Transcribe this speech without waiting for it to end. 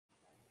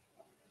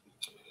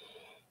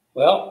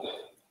Well,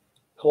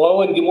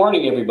 hello and good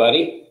morning,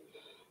 everybody.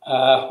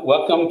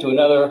 Welcome to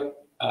another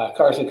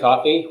Cars and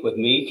Coffee with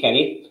me,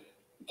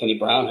 Kenny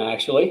Brown,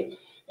 actually.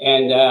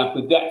 And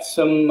we've got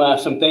some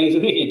things we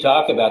need to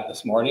talk about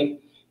this morning.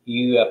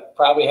 You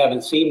probably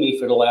haven't seen me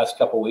for the last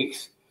couple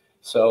weeks,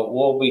 so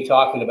we'll be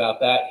talking about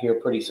that here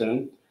pretty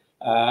soon.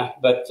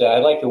 But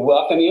I'd like to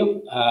welcome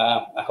you.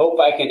 I hope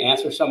I can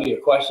answer some of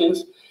your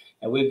questions.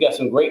 And we've got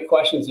some great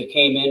questions that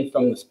came in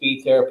from the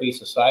Speed Therapy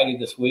Society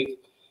this week.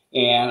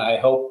 And I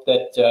hope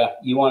that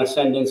you want to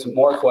send in some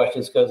more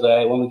questions, because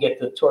when we get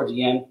towards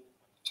the end,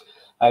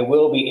 I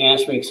will be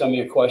answering some of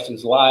your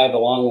questions live,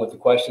 along with the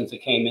questions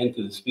that came in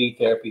through the Speed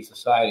Therapy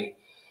Society.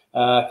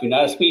 If you're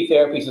not a Speed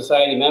Therapy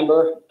Society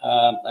member,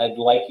 I'd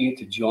like you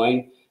to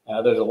join.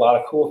 There's a lot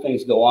of cool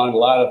things go on, a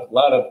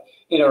lot of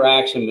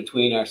interaction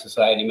between our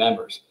society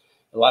members.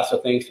 Lots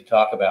of things to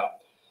talk about.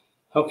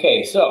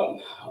 Okay, so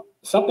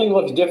something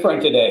looks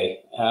different today,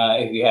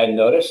 if you hadn't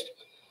noticed.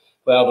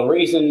 Well, the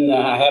reason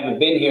I haven't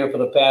been here for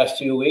the past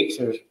 2 weeks,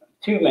 there's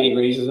two main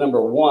reasons.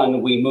 Number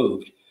one, we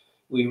moved.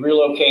 We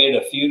relocated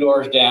a few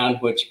doors down,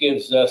 which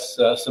gives us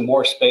some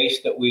more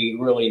space that we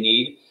really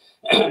need.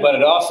 But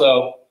it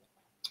also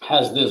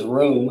has this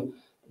room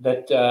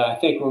that I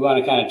think we're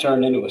going to kind of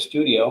turn into a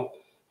studio.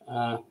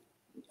 I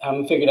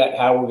haven't figured out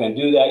how we're going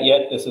to do that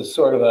yet. This is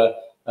sort of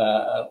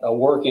a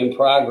work in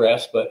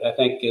progress, but I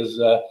think as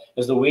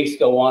the weeks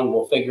go on,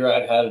 we'll figure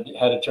out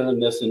how to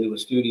turn this into a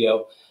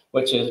studio,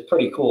 which is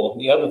pretty cool.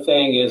 The other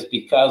thing is,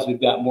 because we've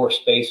got more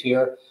space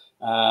here,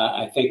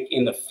 I think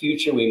in the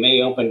future we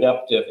may open it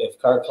up to, if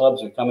car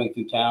clubs are coming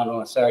through town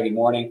on a Saturday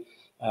morning,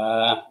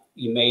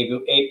 you may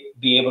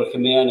be able to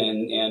come in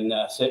and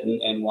sit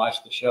and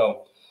watch the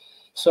show.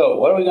 So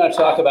what are we going to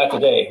talk about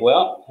today?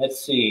 Well,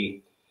 let's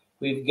see.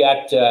 We've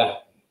got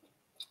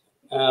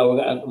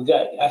we're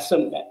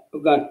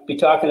going to be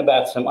talking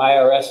about some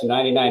IRS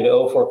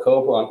 99-04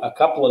 Cobra on a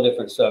couple of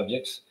different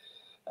subjects.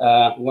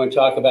 We're going to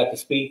talk about the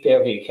Speed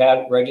Therapy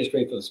Academy,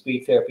 registering for the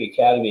Speed Therapy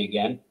Academy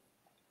again.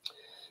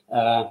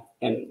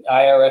 And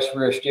IRS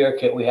Rear Steer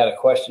Kit, we had a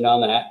question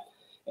on that.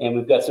 And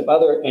we've got some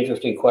other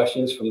interesting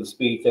questions from the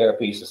Speed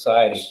Therapy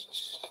Society.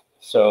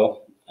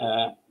 So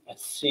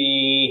let's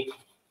see.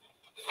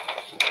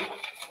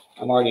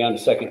 I'm already on the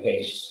second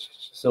page.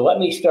 So let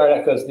me start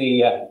out,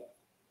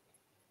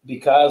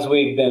 because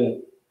we've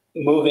been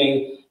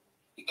moving,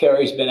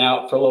 Carrie's been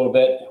out for a little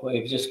bit.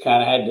 We've just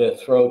kind of had to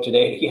throw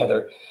today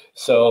together.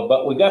 So,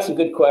 but we've got some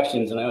good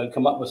questions, and I would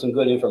come up with some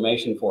good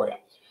information for you.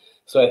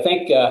 So I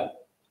think what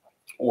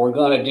we're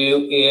going to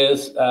do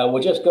is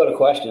we'll just go to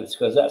questions,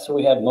 because that's what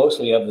we have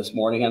mostly of this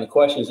morning, and the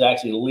questions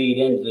actually lead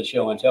into the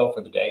show and tell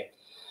for the day.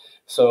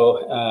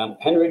 So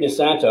Henry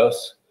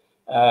DeSantos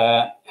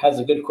has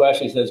a good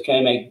question. He says,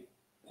 can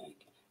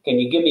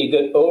you give me a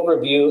good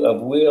overview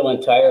of wheel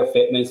and tire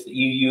fitments that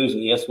you use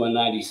in the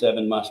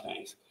S197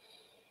 Mustangs?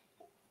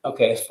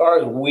 Okay, as far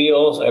as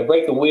wheels, I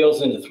break the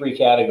wheels into three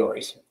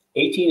categories.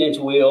 18-inch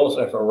wheels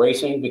are for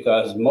racing,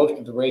 because most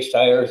of the race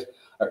tires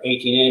are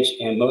 18-inch,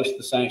 and most of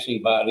the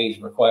sanctioning bodies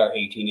require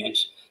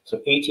 18-inch.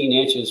 So 18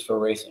 inches for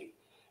racing.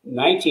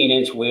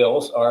 19-inch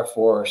wheels are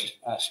for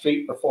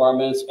street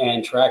performance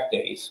and track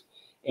days.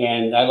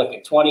 And I look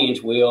at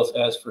 20-inch wheels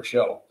as for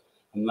show.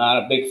 I'm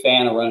not a big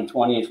fan of running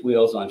 20-inch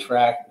wheels on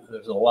track.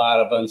 There's a lot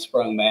of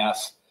unsprung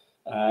mass,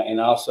 and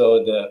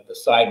also the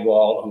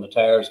sidewall on the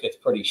tires gets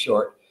pretty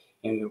short.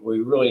 And we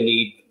really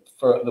need,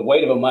 for the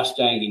weight of a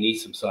Mustang, you need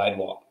some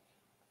sidewall.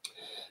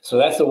 So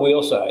that's the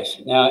wheel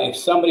size. Now, if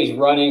somebody's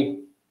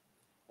running,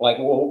 like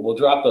we'll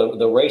drop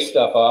the race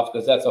stuff off,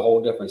 because that's a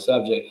whole different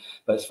subject.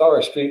 But as far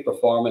as street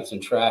performance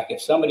and track,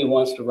 if somebody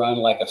wants to run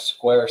like a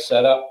square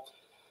setup,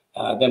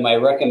 then my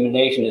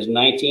recommendation is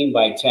 19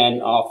 by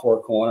 10 all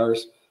four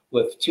corners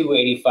with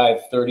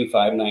 285/35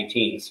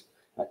 19s.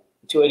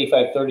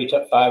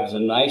 285/35 is a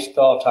nice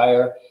tall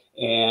tire,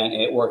 and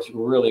it works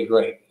really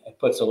great. It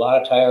puts a lot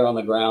of tire on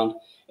the ground.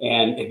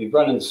 And if you're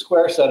running the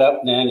square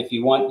setup, then if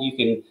you want, you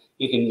can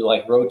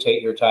like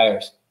rotate your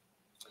tires.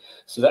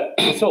 So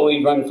that's what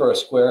we run for a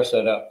square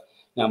setup.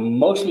 Now,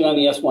 mostly on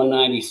the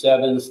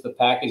S197s, the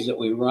package that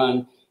we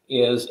run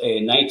is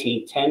a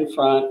 1910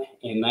 front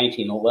and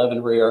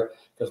 1911 rear,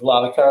 because a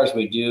lot of cars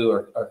we do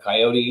are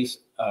Coyotes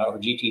or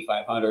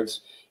GT500s,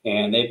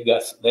 and they've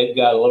got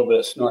a little bit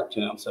of snort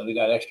to them, so they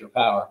got extra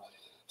power.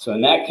 So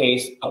in that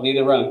case, I'll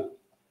either run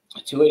a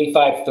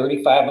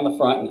 285/35 on the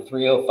front and a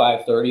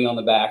 305/30 on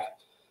the back.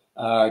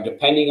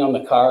 Depending on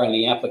the car and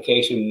the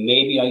application,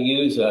 maybe I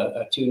use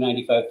a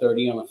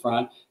 295/30 on the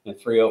front and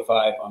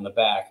 305 on the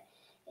back.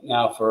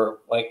 Now, for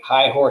like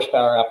high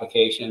horsepower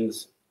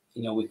applications,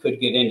 we could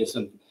get into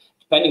some,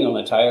 depending on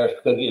the tires,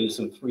 we could get into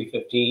some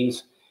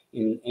 315s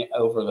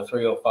over the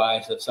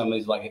 305s if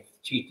somebody's like a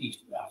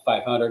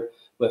GT500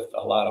 with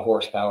a lot of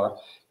horsepower.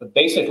 But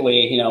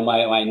basically,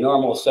 my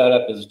normal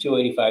setup is a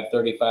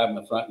 285/35 on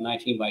the front,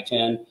 19 by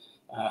 10,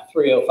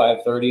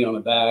 305/30 on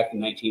the back,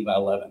 and 19 by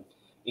 11.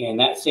 And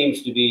that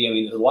seems to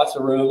be, there's lots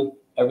of room,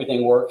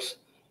 everything works,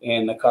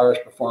 and the cars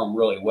perform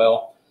really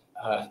well.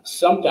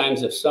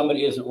 Sometimes if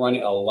somebody isn't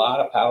running a lot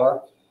of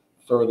power,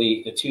 for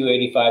the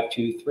 285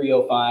 to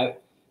 305.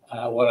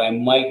 What I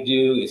might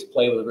do is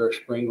play with the rear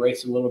spring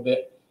rates a little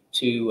bit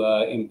to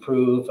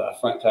improve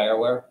front tire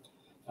wear,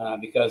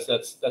 because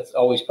that's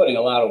always putting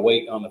a lot of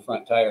weight on the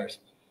front tires.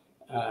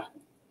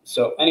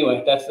 So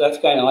anyway, that's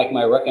kind of like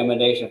my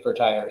recommendation for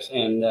tires.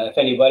 And if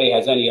anybody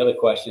has any other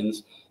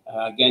questions,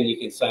 again, you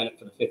can sign up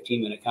for the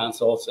 15-minute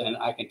consults, and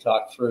I can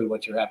talk through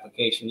what your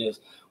application is,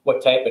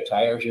 what type of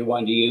tires you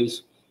want to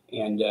use,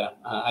 and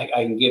I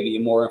can give you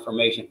more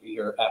information for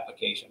your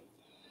application.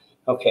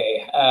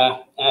 Okay,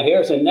 now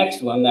here's the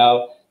next one.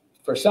 Now,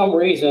 for some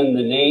reason,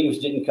 the names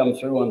didn't come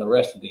through on the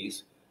rest of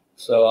these,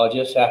 so I'll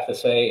just have to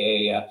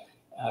say a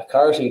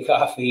Cars and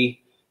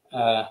Coffee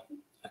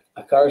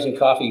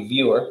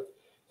viewer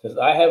says,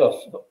 I have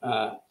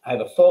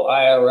a full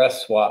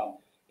IRS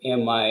swap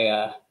in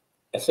my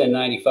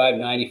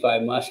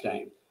SN95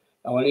 Mustang.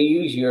 I want to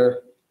use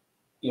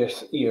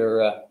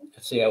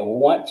let's see, I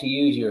want to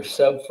use your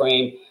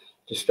subframe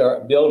to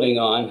start building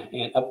on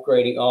and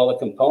upgrading all the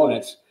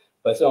components,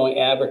 but it's only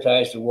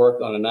advertised to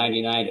work on a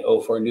 99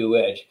 to 04 new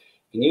edge.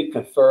 Can you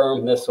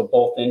confirm this will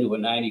bolt into a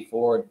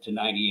 94 to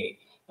 98?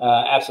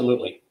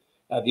 Absolutely.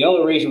 The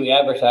only reason we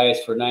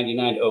advertised for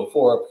 99 to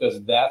 04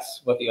 because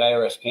that's what the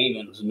IRS came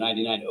in, was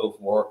 99 to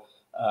 04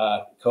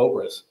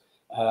 Cobras.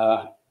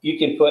 You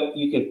can put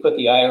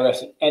the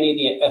IRS in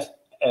any of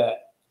the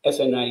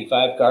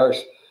SN95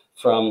 cars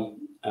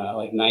from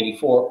like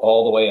 94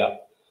 all the way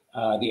up.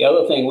 The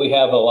other thing, we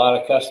have a lot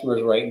of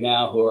customers right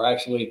now who are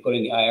actually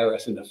putting the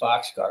IRS into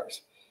Fox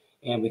cars.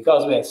 And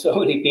because we had so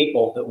many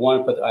people that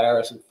want to put the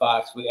IRS in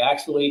Fox, we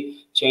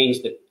actually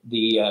changed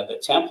the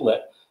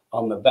template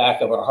on the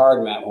back of our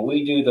hard mount. When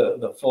we do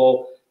the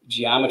full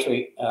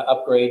geometry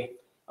upgrade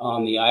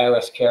on the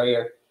IRS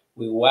carrier,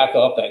 we whack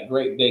up that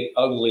great big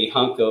ugly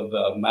hunk of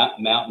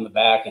mount in the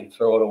back and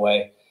throw it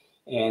away.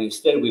 And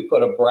instead we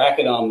put a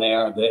bracket on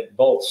there that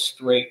bolts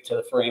straight to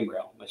the frame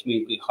rail, which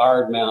means we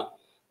hard mount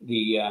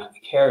the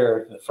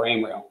carrier to the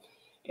frame rail.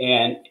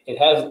 And it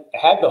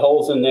had the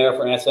holes in there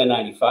for an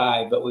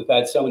SN95, but we've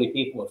had so many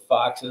people with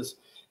Foxes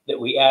that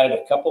we added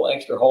a couple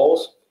extra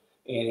holes,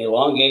 an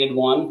elongated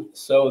one,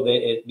 so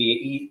that it'd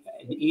be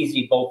an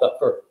easy bolt up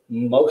for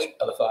most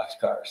of the Fox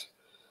cars.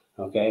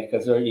 Okay,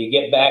 because you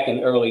get back in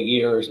the early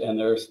years and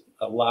there's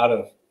a lot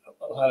of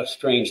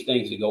strange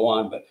things that go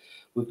on, but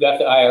we've got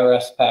the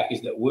IRS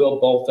package that will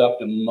bolt up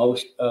to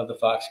most of the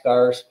Fox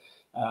cars.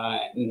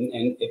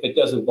 And if it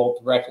doesn't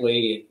bolt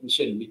directly, it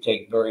shouldn't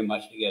take very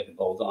much to get it to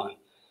bolt on.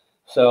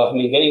 So, I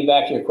mean, getting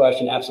back to your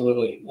question,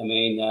 absolutely. I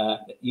mean,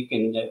 you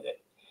can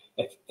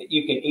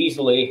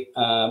easily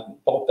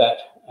bolt that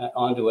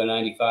onto a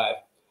 95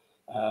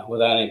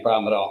 without any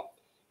problem at all.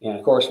 And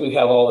of course, we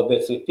have all the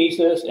bits and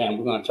pieces, and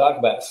we're going to talk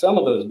about some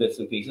of those bits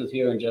and pieces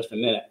here in just a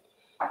minute.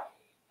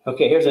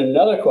 Okay, here's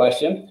another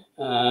question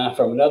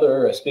from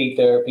another Speed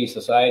Therapy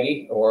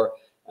Society or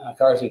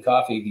Cars and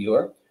Coffee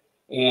viewer.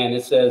 And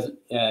it says,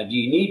 do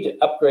you need to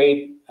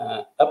upgrade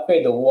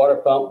the water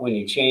pump when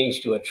you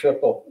change to a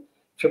triple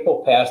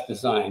pass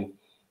design?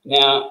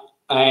 Now,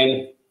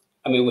 I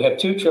mean, we have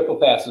two triple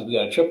passes. We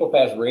got a triple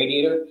pass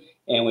radiator,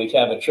 and we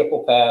have a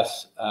triple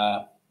pass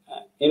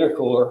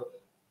intercooler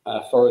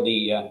for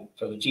the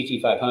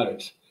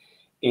GT500s.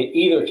 In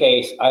either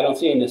case, I don't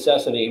see a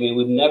necessity. I mean,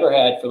 we've never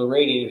had, for the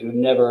radiators, we've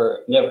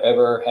never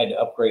ever had to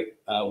upgrade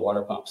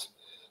water pumps.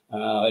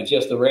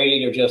 Just the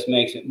radiator just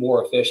makes it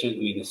more efficient. I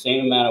mean, the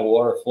same amount of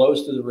water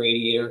flows to the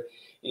radiator,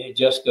 and it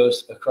just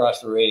goes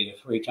across the radiator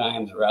 3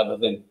 times rather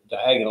than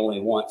diagonally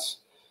once.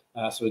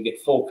 So we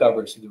get full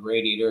coverage to the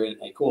radiator and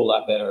they cool a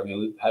lot better. I mean,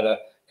 we've had a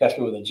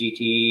customer with a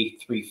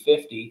GT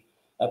 350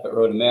 up at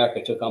Road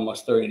America, took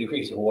almost 30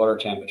 degrees of water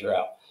temperature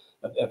out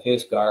of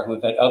his car.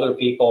 We've had other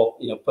people,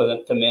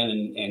 put them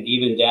in, and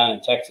even down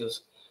in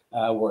Texas,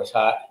 where it's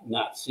hot,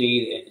 not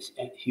see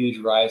a huge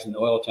rise in the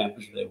oil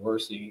temperature that we're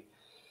seeing.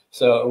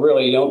 So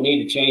really, you don't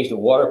need to change the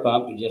water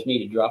pump. You just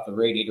need to drop the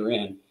radiator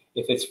in.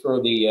 If it's for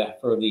the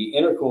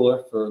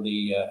intercooler, for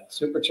the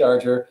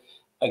supercharger,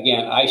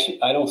 again,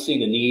 I don't see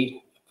the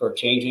need for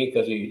changing it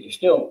because you're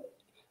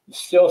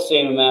still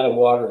same amount of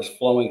water is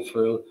flowing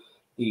through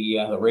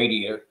the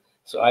radiator.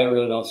 So I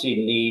really don't see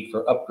the need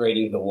for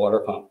upgrading the water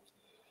pump.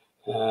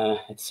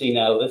 Let's see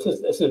now. This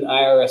is an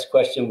IRS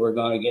question we're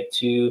going to get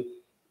to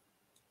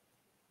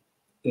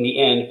in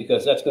the end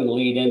because that's going to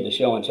lead into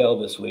show and tell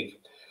this week.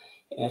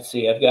 Let's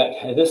see. I've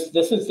got this.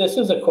 This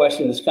is a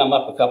question that's come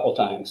up a couple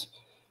times.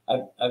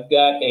 I've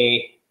got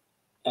a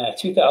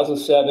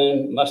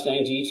 2007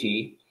 Mustang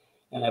GT,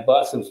 and I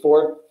bought some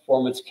Ford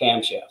Performance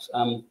camshafts.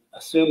 I'm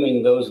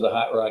assuming those are the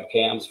hot rod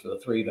cams for the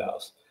 3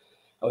 valves.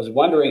 I was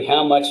wondering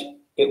how much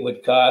it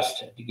would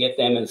cost to get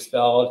them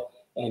installed,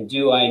 and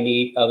do I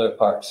need other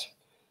parts?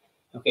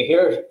 Okay,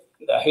 here's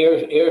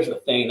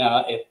the thing.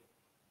 Now,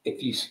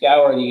 if you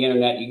scour the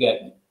internet,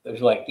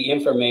 there's like the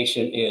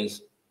information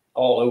is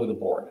all over the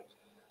board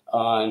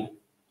on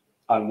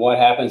what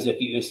happens if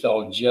you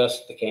install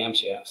just the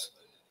camshafts.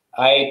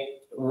 I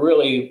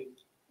really,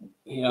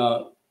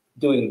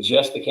 doing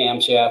just the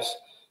camshafts,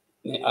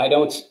 I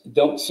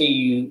don't see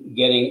you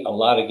getting a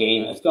lot of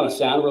gain. It's going to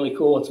sound really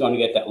cool. It's going to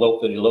get that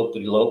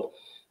lope.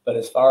 But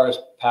as far as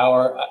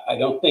power, I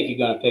don't think you're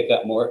going to pick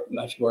up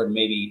much more than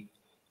maybe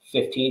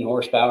 15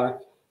 horsepower.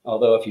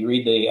 Although if you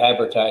read the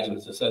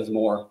advertisements, it says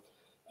more.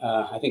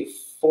 I think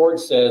Ford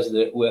says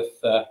that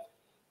with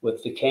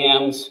the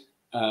cams,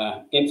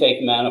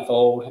 intake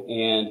manifold,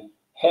 and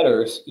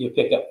headers, you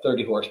pick up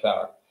 30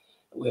 horsepower.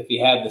 If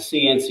you have the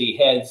CNC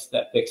heads,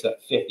 that picks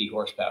up 50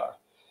 horsepower.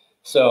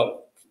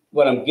 So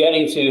what I'm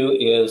getting to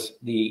is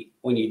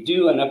when you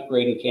do an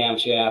upgrading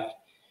camshaft,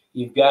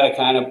 you've got to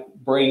kind of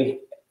bring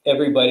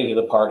everybody to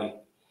the party.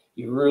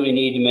 You really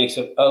need to make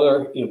some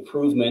other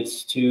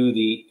improvements to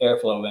the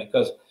airflow,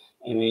 because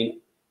I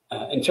mean,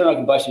 internal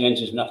combustion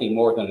engine is nothing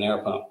more than an air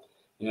pump.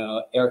 You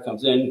know, air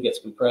comes in, gets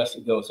compressed,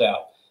 and goes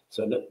out.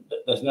 So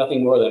there's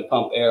nothing more than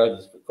pump air.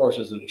 Of course,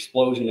 there's an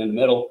explosion in the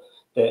middle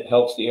that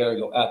helps the air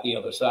go out the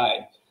other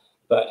side.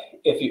 But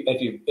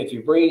if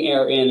you're bringing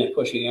air in and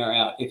pushing air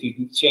out, if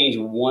you change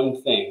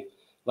one thing,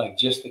 like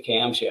just the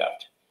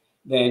camshaft,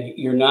 then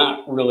you're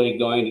not really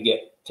going to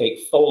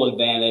take full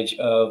advantage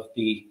of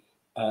the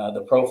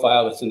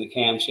profile that's in the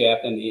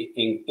camshaft and the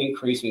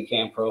increase in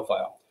cam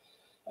profile.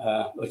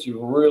 What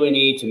you really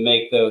need to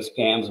make those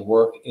cams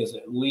work is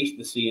at least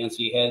the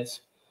CNC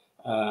heads.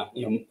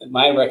 You know,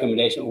 my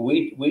recommendation,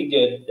 we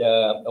did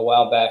a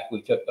while back,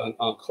 we took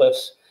on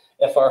Cliff's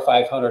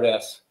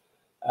FR500S.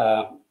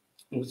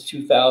 It was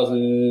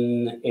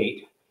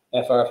 2008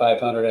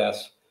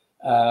 FR500S.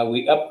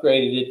 We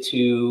upgraded it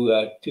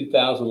to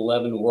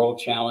 2011 World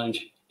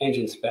Challenge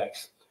engine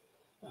specs.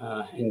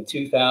 In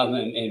 2000,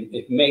 and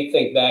if you may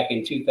think back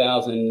in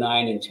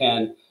 2009 and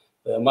 10,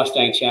 the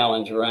Mustang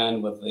Challenge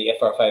ran with the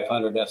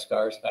FR500S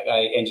cars. In fact,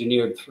 I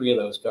engineered 3 of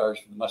those cars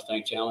for the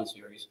Mustang Challenge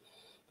series.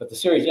 But the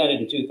series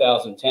ended in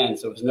 2010,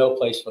 so there was no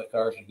place for the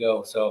cars to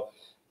go. So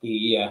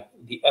the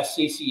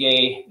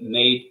SCCA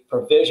made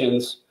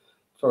provisions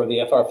for the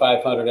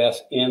FR500S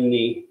in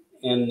the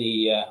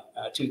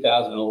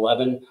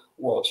 2011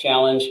 World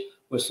Challenge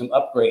with some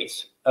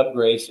upgrades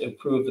to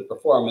improve the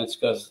performance,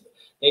 because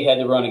they had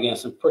to run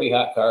against some pretty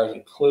hot cars,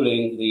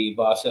 including the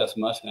Boss S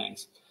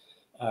Mustangs.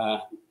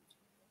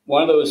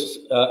 One of those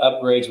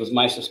upgrades was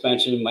my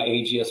suspension, my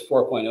AGS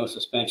 4.0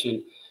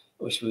 suspension,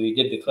 which we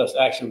did the Cliffs.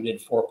 Actually, we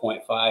did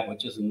 4.5,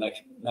 which is the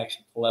next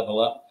level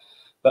up.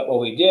 But what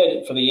we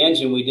did for the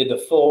engine, we did the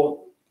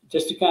full,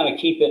 just to kind of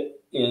keep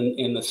it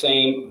in the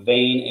same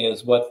vein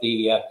as what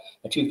the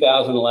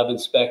 2011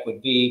 spec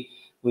would be.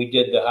 We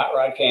did the hot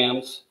rod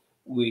cams,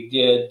 we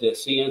did the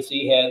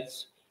CNC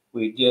heads,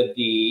 we did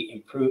the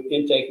improved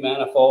intake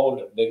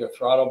manifold, bigger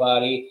throttle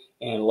body,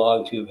 and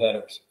log tube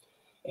headers.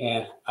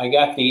 And I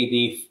got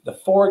the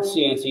Ford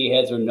CNC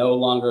heads are no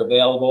longer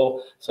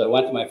available, so I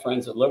went to my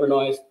friends at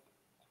Livernois,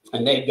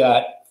 and they've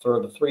got,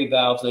 for the 3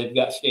 valves, they've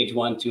got stage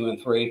 1, 2,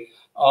 and 3.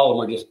 All of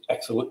them are just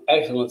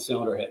excellent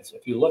cylinder heads.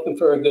 If you're looking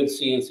for a good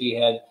CNC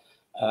head,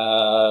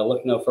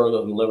 look no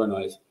further than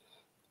Livernois.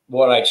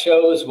 What I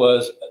chose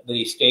was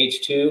the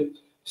stage 2.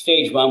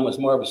 Stage 1 was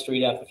more of a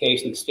street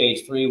application.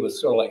 Stage 3 was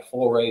sort of like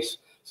full race.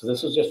 So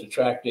this was just a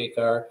track day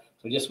car.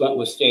 So we just went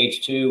with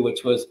stage 2,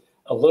 which was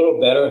a little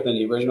better than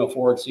the original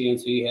Ford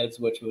CNC heads,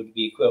 which would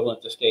be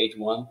equivalent to stage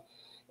 1.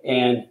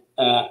 And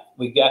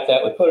we got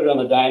that. We put it on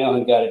the dyno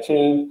and got it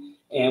tuned.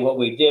 And what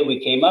we did, we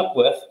came up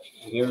with,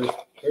 here's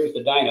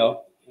the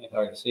dyno. It's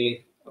hard to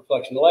see,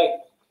 reflection of light.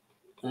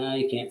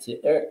 You can't see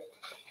it there.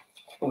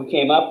 We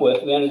ended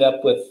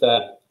up with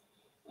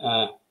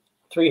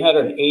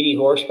 380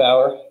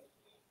 horsepower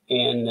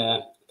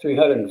and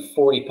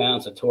 340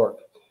 pounds of torque.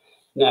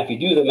 Now, if you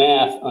do the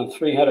math on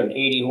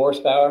 380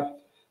 horsepower,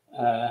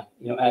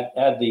 you know,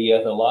 add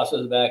the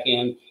losses back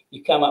in,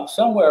 you come up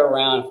somewhere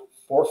around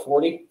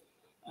 440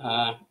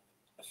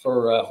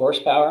 for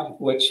horsepower,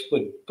 which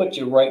would put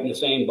you right in the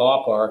same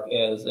ballpark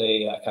as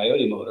a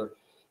Coyote motor,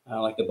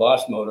 like the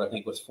Boss motor, I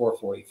think was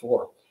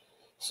 444.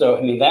 So,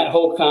 I mean, that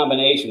whole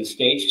combination,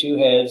 stage 2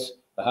 heads,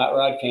 the hot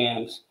rod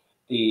cams,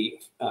 the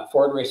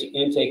Ford Racing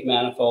intake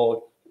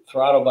manifold,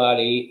 throttle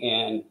body,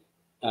 and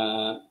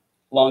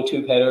long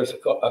tube headers,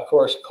 of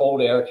course,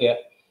 cold air kit,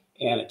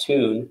 and a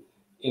tune.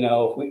 You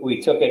know,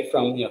 we took it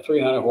from,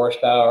 300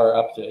 horsepower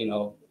up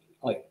to,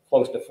 like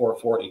close to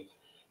 440,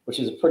 which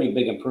is a pretty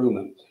big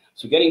improvement.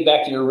 So getting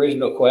back to your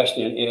original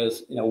question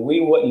is,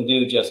 we wouldn't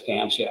do just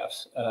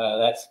camshafts.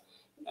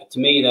 To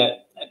me,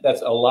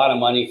 that's a lot of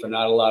money for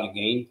not a lot of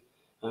gain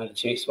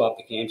to swap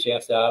the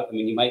camshafts out. I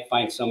mean, you might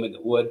find somebody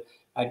that would.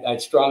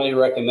 I'd strongly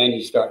recommend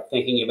you start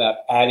thinking about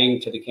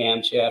adding to the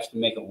camshafts to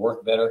make it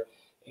work better.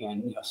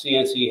 And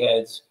CNC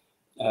heads,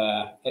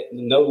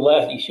 no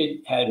less. You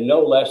should have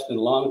no less than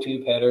long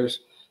tube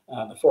headers,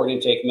 the Ford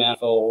intake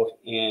manifold,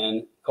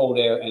 and cold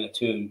air and a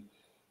tune.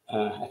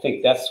 I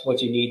think that's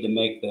what you need to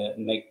make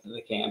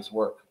the cams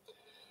work.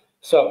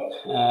 So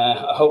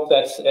I hope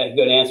that's a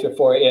good answer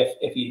for you.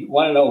 If you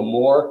want to know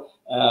more,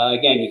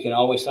 again, you can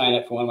always sign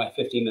up for one of my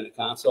 15-minute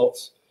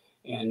consults,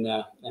 and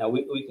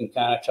we can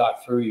kind of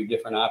talk through your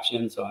different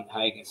options on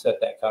how you can set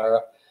that car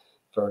up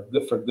for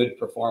good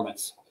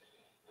performance.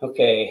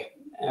 Okay,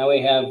 now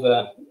we have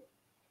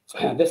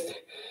This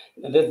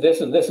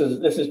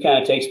kind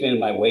of takes me into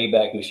my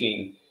Wayback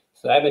Machine.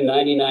 So I have a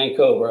 99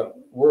 Cobra.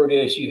 Word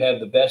is you have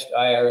the best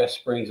IRS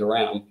springs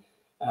around.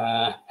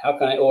 How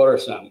can I order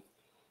some?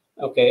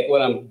 Okay,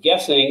 what I'm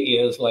guessing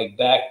is like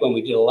back when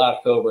we did a lot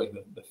of Cobras,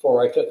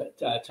 before I took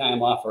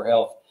time off for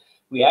health,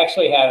 we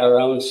actually had our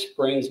own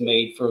springs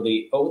made for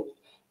the,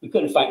 we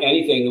couldn't find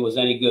anything that was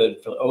any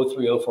good for the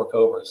 03, 04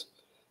 Cobras.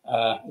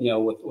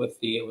 With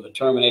the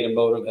Terminator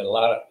motor that had a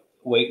lot of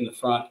weight in the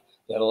front,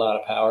 that had a lot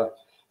of power.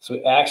 So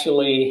we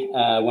actually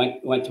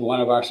went to one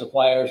of our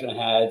suppliers and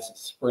had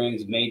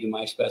springs made to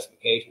my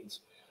specifications.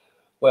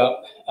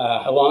 Well,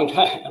 a long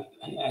time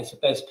has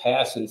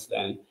passed since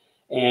then,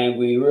 and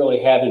we really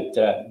haven't,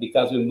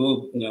 because we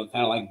moved,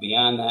 kind of like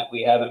beyond that,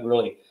 we haven't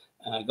really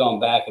gone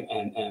back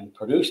and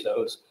produced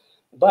those.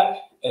 But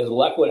as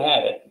luck would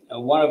have it,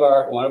 one of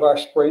our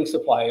spring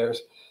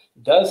suppliers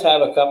does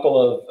have a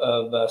couple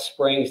of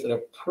springs that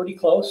are pretty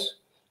close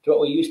to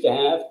what we used to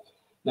have.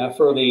 Now,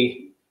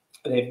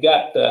 they've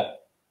got the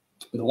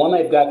one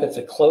they've got that's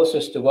the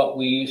closest to what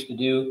we used to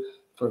do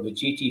for the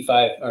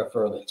GT5 or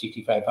for the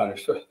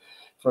GT500s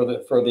for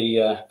the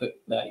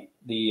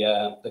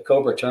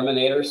Cobra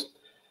Terminators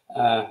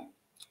are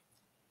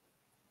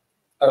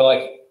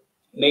like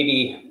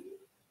maybe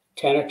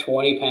 10 or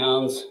 20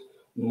 pounds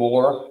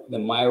more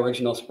than my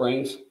original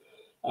springs,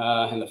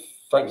 and the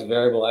front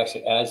variable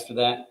actually adds to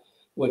that,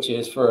 which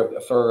is for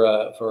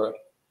a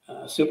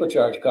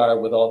supercharged car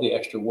with all the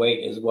extra weight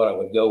is what I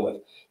would go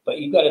with. But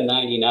you've got a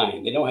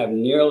 99. They don't have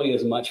nearly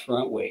as much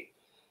front weight.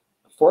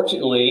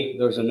 Fortunately,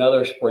 there's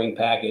another spring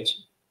package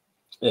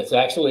that's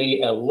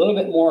actually a little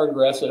bit more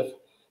aggressive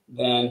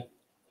than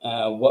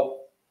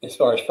as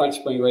far as front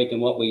spring rate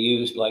than what we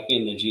used like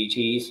in the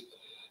GTs.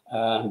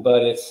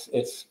 But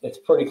it's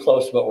pretty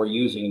close to what we're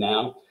using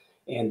now,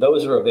 and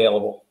those are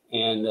available.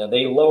 And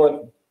they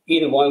lower,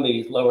 either one of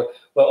these lower,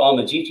 well, on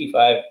the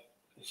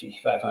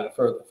GT500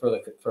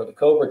 for the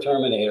Cobra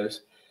Terminators,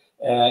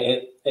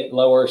 it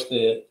lowers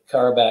the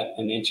car about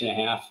 1.5 inches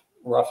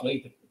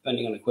roughly,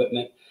 depending on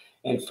equipment.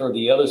 And for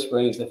the other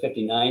springs, the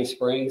 59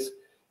 springs,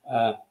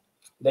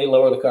 they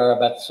lower the car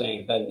about the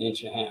same, about 1.5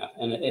 inches.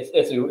 And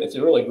it's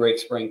a really great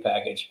spring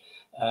package.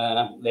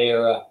 They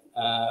are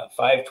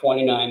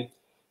 $529,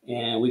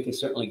 and we can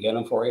certainly get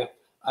them for you.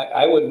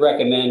 I would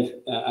recommend,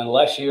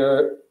 unless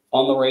you're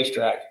on the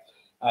racetrack,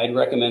 I'd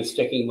recommend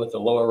sticking with the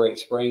lower rate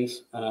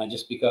springs,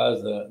 just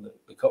because the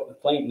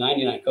plain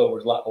 99 Cobra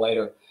is a lot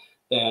lighter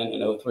than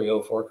an 03,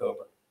 04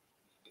 Cobra.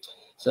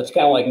 So that's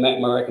kind of like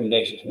my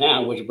recommendations.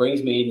 Now, which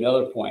brings me to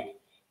another point.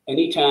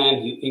 Anytime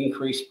you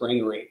increase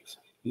spring rates,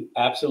 you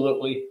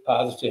absolutely,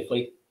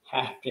 positively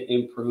have to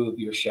improve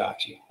your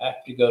shocks. You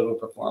have to go to a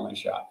performance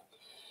shock.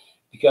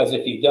 Because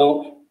if you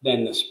don't,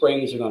 then the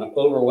springs are going to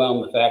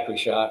overwhelm the factory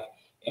shock,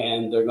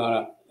 and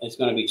it's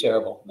going to be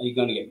terrible. You're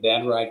going to get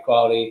bad ride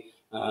quality.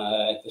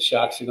 The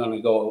shocks are going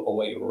to go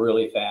away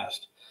really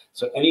fast.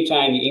 So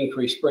anytime you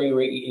increase spring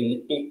rate,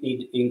 you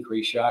need to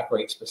increase shock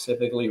rate,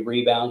 specifically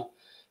rebound,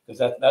 because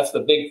that's the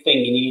big thing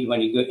you need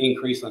when you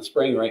increase on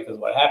spring rate. Because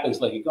what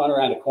happens, like you're going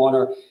around a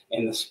corner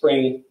and the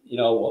spring,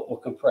 will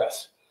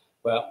compress.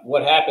 Well,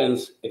 what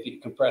happens if you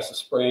compress a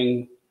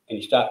spring and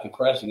you stop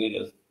compressing it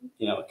is,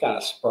 it kind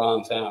of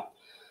sprawls out.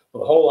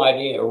 Well, the whole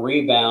idea of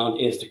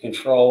rebound is to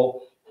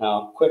control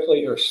how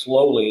quickly or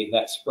slowly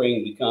that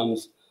spring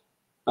becomes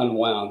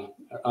unwound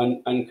or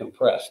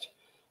uncompressed.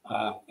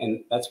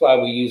 And that's why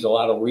we use a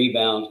lot of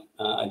rebound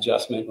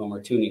adjustment when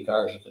we're tuning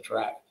cars at the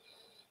track.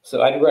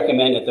 So I'd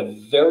recommend at the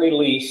very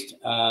least,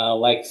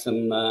 like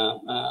some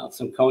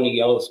Coney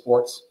Yellow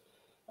Sports.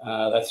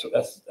 That's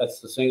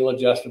the single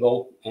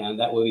adjustable, and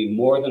that will be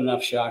more than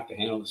enough shock to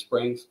handle the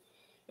springs.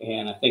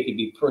 And I think you'd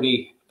be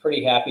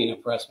pretty happy and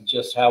impressed with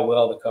just how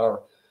well the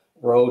car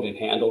rode and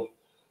handled.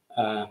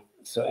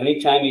 So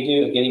anytime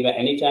you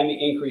anytime you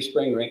increase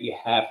spring rate, you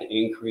have to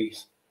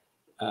increase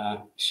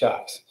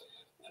shocks.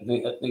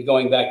 And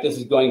going back, this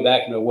is going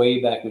back in a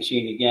Wayback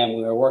Machine again.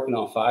 We were working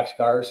on Fox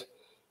cars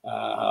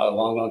a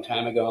long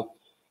time ago.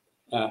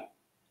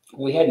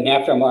 We had an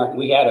aftermarket.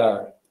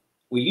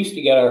 We used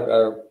to get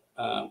our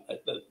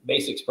the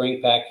basic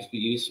spring package we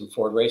used from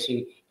Ford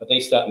Racing, but they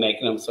stopped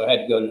making them, so I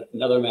had to go to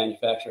another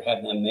manufacturer,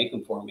 have them make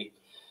them for me.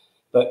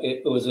 But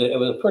it was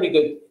a pretty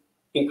good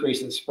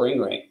increase in spring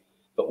rate.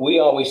 But we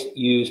always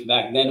used,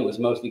 back then it was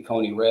mostly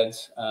Coney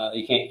Reds.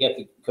 You can't get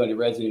the Coney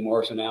Reds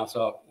anymore, so now it's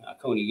all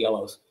Coney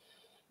Yellows.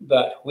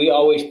 But we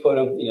always put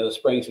them, the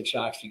springs and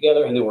shocks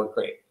together, and they work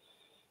great.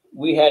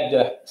 We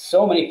had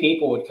so many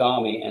people would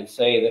call me and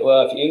say that,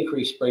 well, if you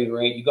increase spring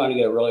rate, you're going to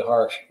get a really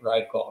harsh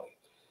ride quality.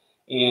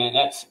 And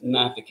that's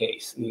not the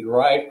case. I mean,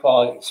 ride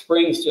quality,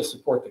 springs just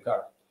support the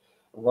car.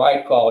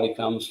 Ride quality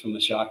comes from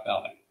the shock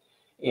valving.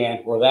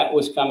 And where that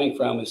was coming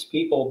from is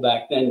people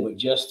back then would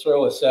just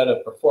throw a set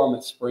of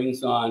performance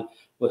springs on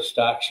with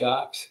stock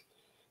shocks.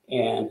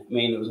 And I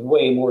mean, there was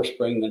way more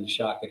spring than the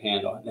shock could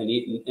handle. And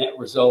the net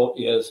result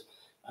is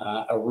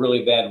a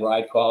really bad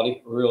ride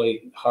quality,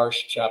 really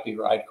harsh, choppy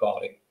ride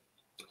quality.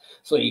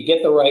 So you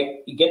get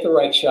the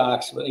right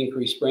shocks with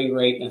increased spring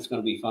rate, and it's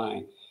going to be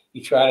fine.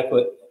 You try to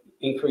put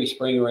increased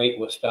spring rate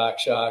with stock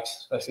shocks,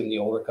 especially in the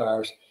older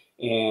cars,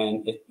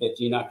 and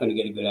you're not going to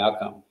get a good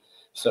outcome.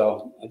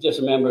 So just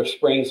remember,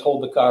 springs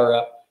hold the car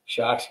up,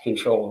 shocks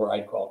control the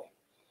ride quality.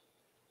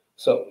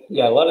 So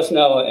yeah, let us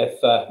know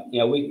if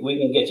we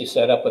can get you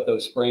set up with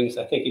those springs.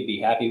 I think you'd be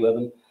happy with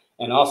them,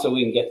 and also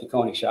we can get the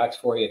Koni shocks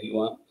for you if you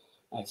want.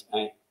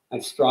 I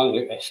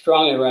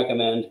strongly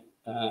recommend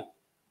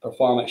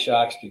performance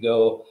shocks to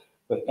go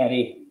with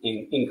any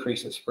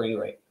increase in spring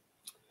rate.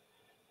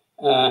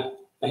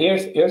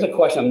 Here's a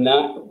question I'm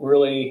not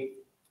really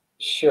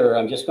sure.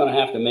 I'm just going to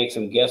have to make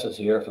some guesses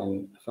here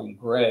from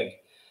Greg.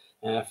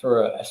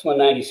 For a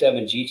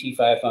S197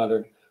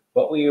 GT500,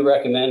 what would you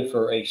recommend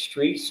for a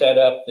street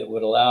setup that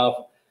would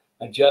allow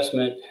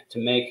adjustment to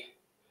make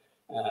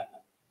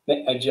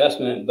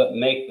adjustment but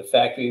make the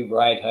factory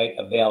ride height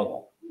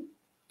available?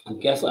 I'm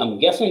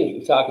guessing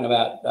you're talking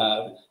about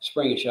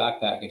spring and shock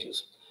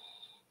packages.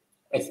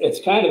 It's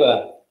kind of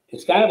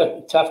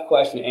a tough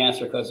question to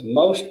answer because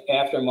most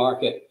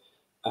aftermarket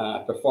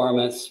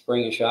performance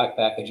spring and shock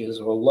packages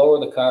will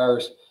lower the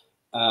cars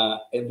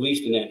at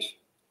least an inch.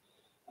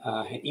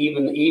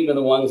 Even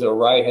the ones that are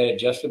ride height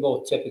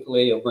adjustable,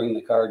 typically will bring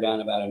the car down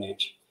about an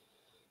inch.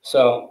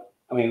 So,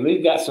 I mean,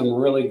 we've got some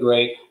really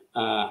great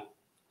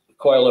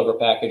coilover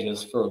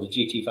packages for the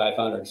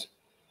GT500s.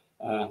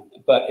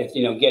 But it's,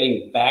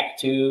 getting back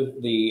to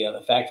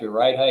the factory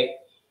ride height,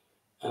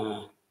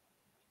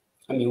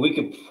 I mean, we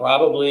could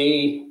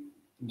probably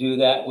do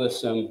that with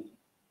some,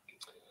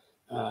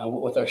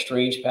 with our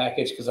strange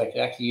package, because I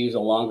could actually use a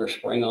longer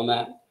spring on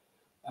that.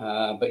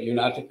 But you're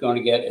not going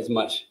to get as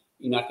much.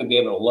 You're not going to be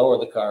able to lower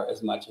the car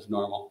as much as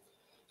normal.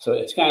 So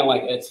it's kind of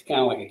like a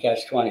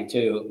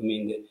catch-22. I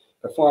mean, the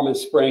performance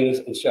springs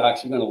and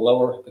shocks are going to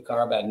lower the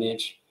car about an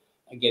inch.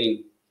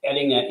 Adding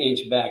that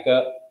inch back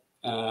up.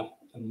 I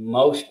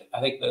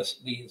think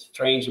these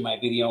strange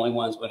might be the only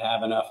ones that would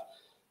have enough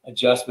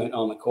adjustment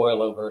on the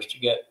coilovers to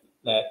get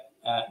that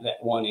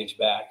 1 inch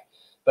back.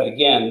 But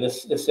again,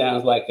 this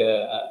sounds like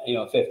a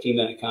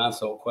 15-minute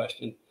consult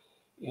question,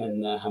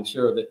 and I'm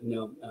sure that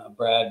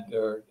Brad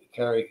or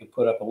Carrie can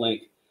put up a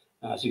link.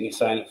 So you can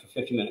sign up for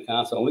 50-minute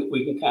consult.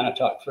 We can kind of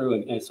talk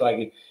through, and so I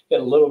can get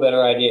a little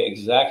better idea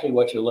exactly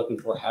what you're looking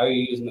for, how you're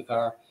using the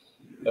car.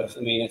 Because,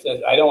 I mean,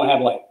 I don't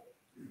have like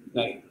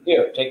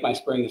here, take my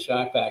spring and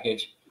shock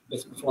package,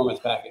 this performance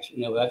package.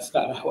 That's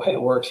not the way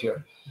it works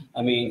here.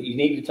 I mean, you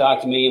need to talk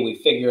to me, and we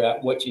figure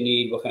out what you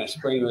need, what kind of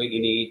spring rate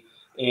you need,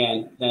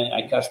 and then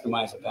I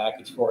customize a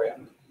package for you.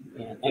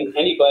 And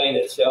anybody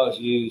that sells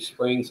you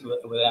springs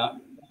without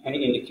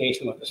any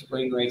indication what the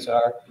spring rates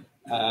are,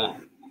 how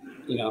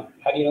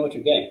do you know what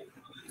you're getting?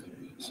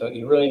 So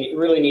you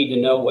really need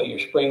to know what your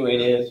spring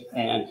rate is.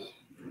 And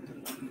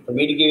for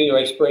me to give you the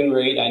right spring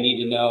rate, I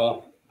need to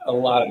know a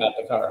lot about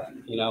the car.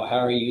 How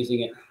are you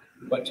using it?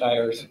 What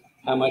tires?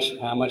 How much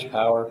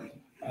power?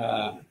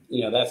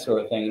 That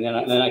sort of thing.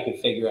 And then I can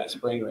figure out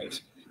spring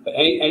rates. But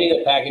any of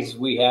the packages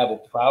we have will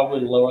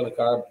probably lower the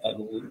car at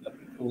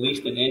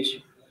least an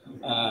inch,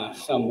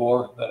 some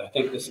more. But I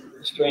think this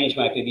strange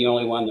might be the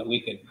only one that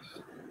we could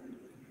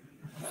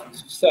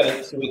set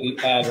it so we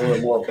can add a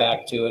little more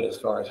back to it as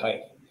far as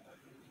height.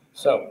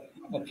 So,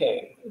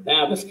 okay,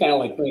 now this kind of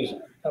like brings,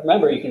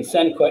 remember, you can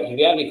send questions. If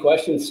you have any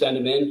questions, send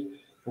them in.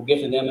 We'll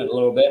get to them in a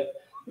little bit.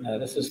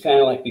 This is kind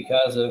of like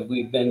because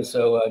we've been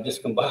so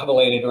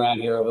discombobulated around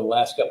here over the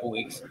last couple of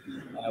weeks.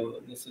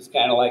 This is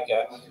kind of like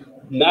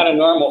not a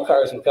normal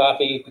Cars and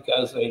Coffee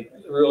because they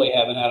really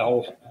haven't had a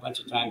whole bunch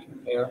of time to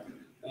prepare.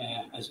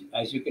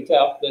 As you can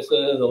tell, this is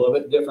a little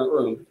bit different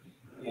room.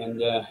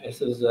 And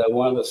this is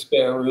one of the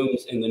spare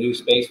rooms in the new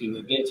space we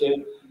moved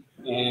into.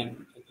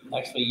 And it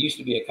actually used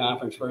to be a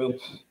conference room.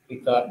 We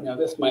thought,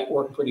 this might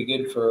work pretty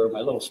good for my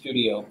little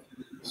studio.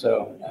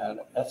 So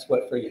that's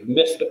what for you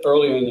missed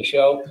earlier in the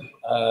show.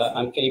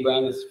 I'm Kenny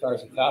Brown, this is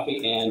Cars and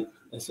Coffee, and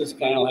this is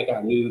kind of like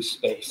our new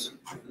space.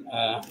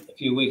 A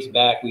few weeks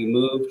back, we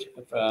moved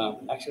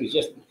from, actually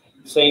just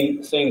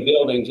same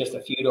building, just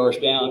a few doors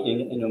down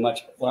into a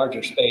much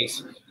larger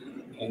space.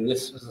 And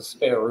this was a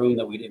spare room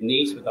that we didn't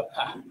need. So we thought,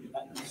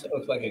 it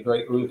looks like a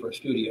great room for a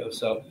studio.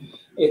 So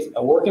it's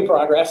a work in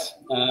progress.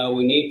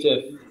 We need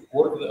to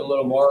work with it a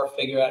little more,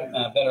 figure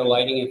out better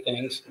lighting and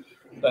things.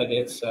 But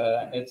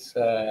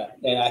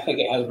and I think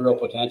it has real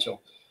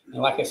potential.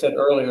 And like I said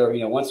earlier,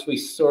 once we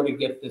sort of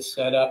get this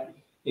set up,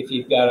 if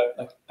you've got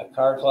a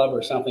car club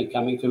or something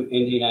coming through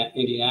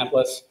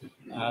Indianapolis,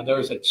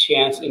 there's a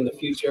chance in the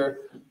future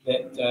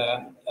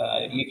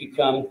that you could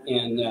come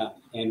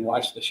and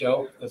watch the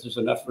show because there's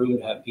enough room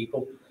to have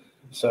people.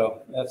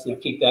 So that's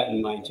keep that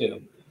in mind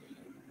too.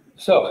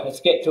 So let's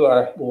get to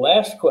our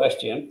last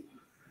question,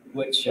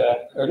 which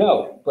or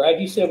no, Brad,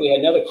 you said we had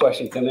another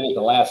question come in at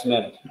the last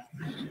minute.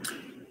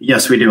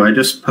 Yes, we do. I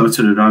just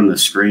posted it on the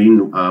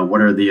screen.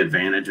 What are the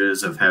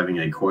advantages of having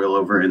a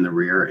coilover in the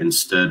rear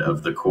instead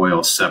of the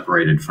coil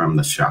separated from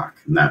the shock?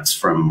 And that's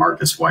from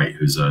Marcus White,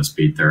 who's a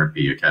Speed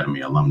Therapy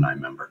Academy alumni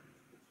member.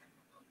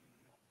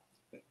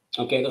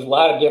 Okay, there's a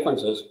lot of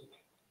differences.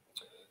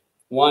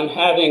 One,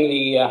 having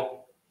the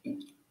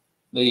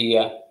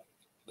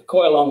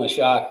coil on the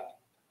shock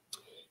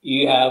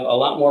You have a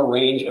lot more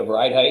range of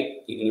ride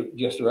height. You can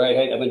adjust the ride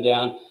height up and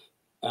down.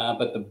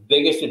 But the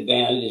biggest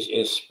advantage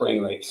is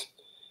spring rates.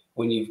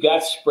 When you've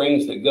got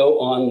springs that go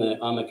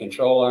on the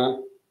control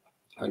arm,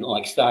 or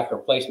like stock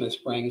replacement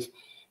springs,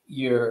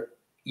 your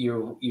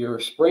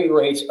spring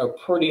rates are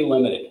pretty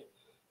limited,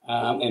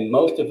 and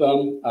most of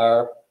them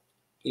are,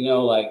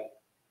 like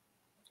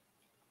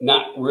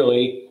not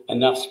really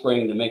enough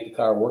spring to make the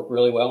car work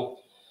really well.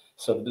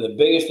 So the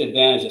biggest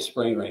advantage is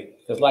spring rate,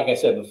 because like I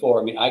said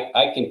before, I mean,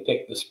 I can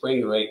pick the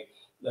spring rate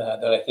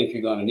that I think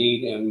you're going to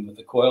need, and with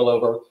the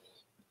coilover,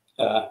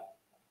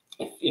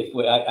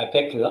 I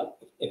picked it up.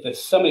 If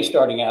it's somebody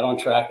starting out on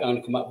track, I'm going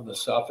to come up with a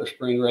softer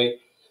spring rate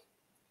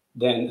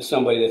than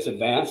somebody that's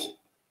advanced,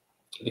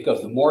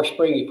 because the more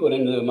spring you put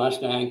into the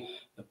Mustang,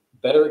 the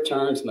better it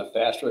turns and the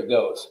faster it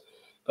goes.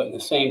 But in the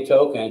same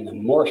token, the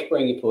more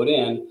spring you put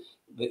in,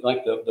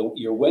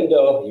 your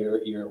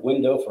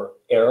window for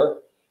error,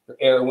 your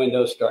error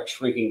window starts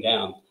shrinking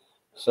down.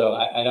 So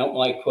I don't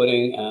like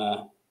putting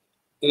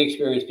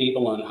inexperienced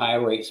people on high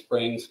rate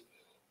springs,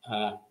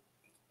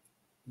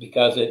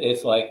 because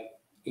it's like,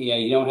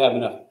 you don't have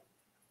enough,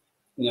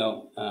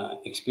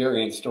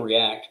 experience to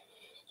react.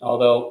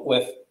 Although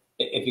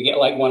if you get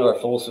like one of our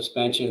full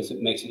suspensions,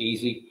 it makes it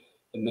easy.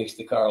 It makes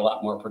the car a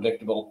lot more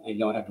predictable, and you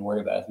don't have to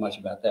worry about as much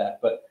about that.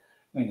 But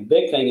I mean, the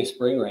big thing is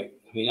spring rate.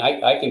 I mean,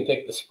 I can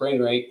pick the spring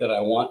rate that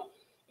I want,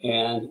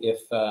 and if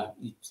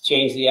you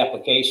change the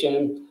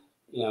application,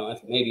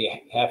 it's maybe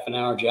a half an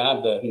hour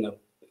job to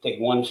take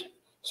one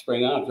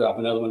spring off, drop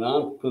another one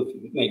on, poof,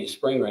 made the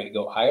spring rate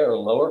go higher or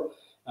lower.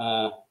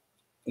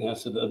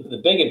 So the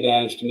big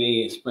advantage to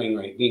me is spring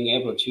rate, being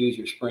able to choose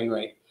your spring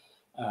rate,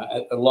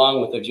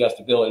 along with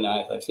adjustability.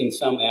 Now, I've seen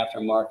some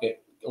aftermarket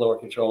lower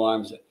control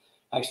arms that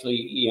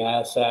actually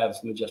have some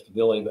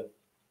adjustability, but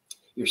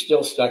you're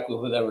still stuck with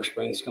whatever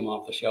springs come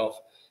off the shelf.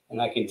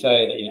 And I can tell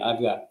you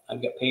that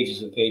I've got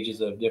pages and pages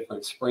of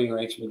different spring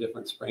rates from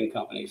different spring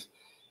companies,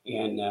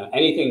 and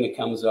anything that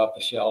comes off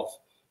the shelf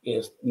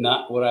is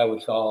not what I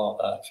would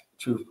call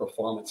true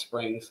performance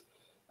springs.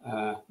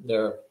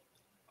 They're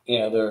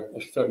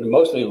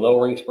mostly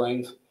lowering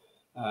springs,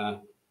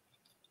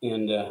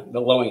 and the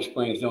lowering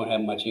springs don't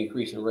have much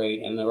increase in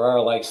rate. And there are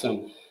like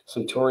some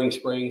touring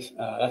springs.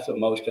 That's what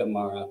most of them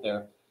are out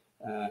there.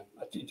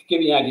 To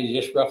give you an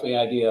idea, just roughly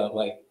idea,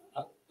 like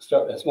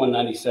start with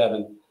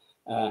S197.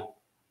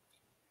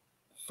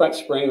 Front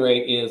spring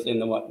rate is in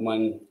the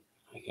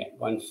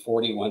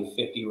 140,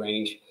 150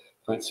 range.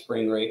 Front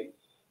spring rate.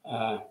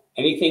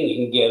 Anything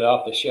you can get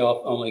off the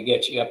shelf only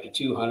gets you up to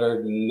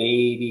 200,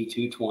 maybe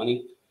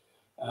 220.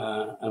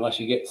 Unless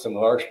you get some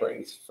of our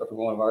springs from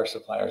one of our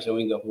suppliers, then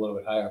we can go up a little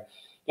bit higher.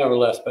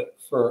 Nevertheless, but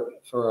for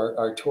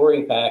our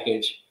touring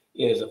package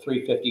is a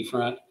 350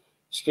 front.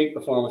 Street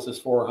performance is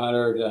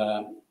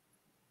 400.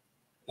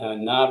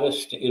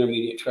 Novice to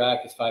intermediate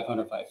track is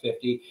 500,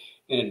 550.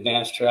 And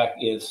advanced track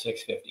is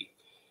 650.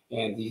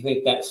 And do you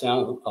think that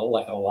sounds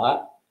like a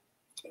lot?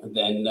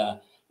 Then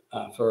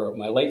for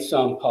my late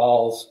son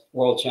Paul's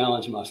World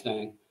Challenge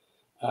Mustang,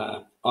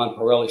 on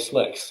Pirelli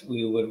slicks,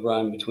 we would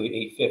run between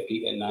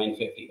 850 and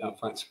 950 on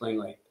front spring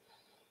rate.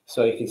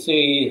 So you can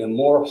see the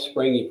more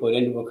spring you put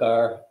into a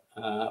car,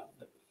 the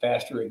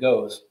faster it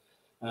goes,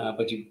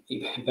 but you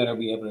better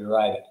be able to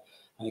drive it.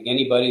 I think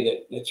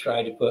anybody that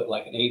tried to put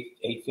like an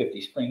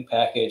 850 spring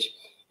package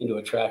into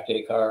a track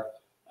day car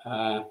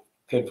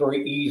could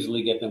very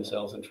easily get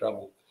themselves in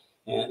trouble.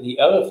 And the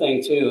other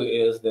thing too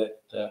is that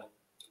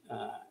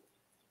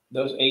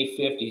those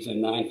 850s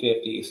and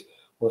 950s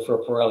were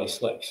for Pirelli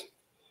slicks.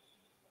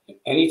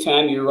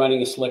 Anytime you're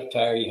running a slick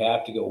tire, you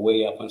have to go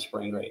way up on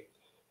spring rate.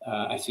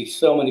 I see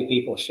so many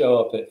people show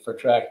up for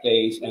track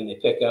days and they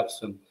pick up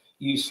some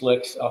used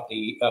slicks off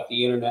the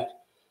internet,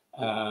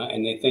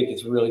 and they think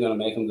it's really going to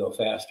make them go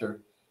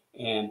faster.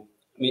 And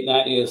I mean,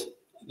 that is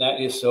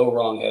so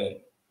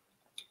wrong-headed.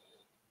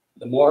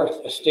 The more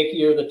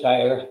stickier the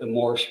tire, the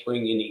more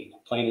spring you need,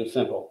 plain and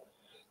simple.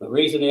 The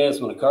reason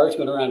is when a car's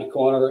going around the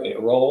corner, it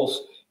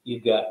rolls.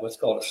 You've got what's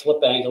called a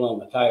slip angle on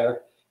the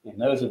tire. And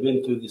those who have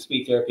been through the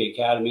Speed Therapy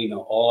Academy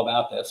know all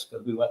about this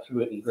because we went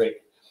through it in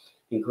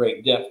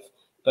great depth.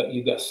 But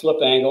you've got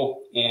slip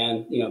angle,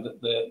 and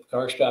the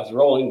car stops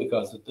rolling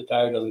because the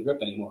tire doesn't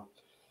grip anymore.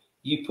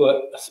 You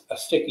put a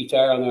sticky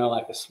tire on there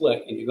like a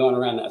slick, and you're going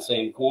around that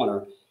same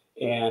corner,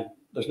 and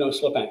there's no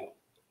slip angle.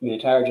 I mean,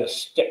 the tire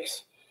just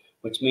sticks,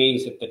 which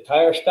means if the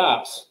tire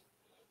stops,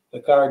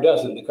 the car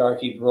doesn't. The car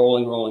keeps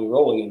rolling, rolling,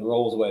 rolling, and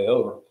rolls way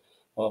over.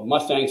 Well,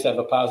 Mustangs have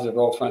a positive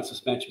roll front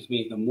suspension, which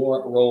means the more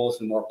it rolls,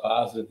 the more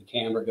positive the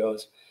camber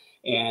goes.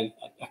 And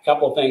a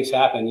couple of things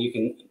happen. You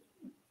can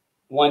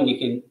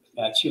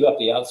chew up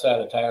the outside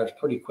of the tires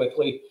pretty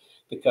quickly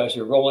because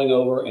you're rolling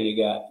over and you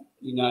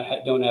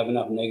don't have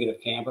enough negative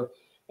camber,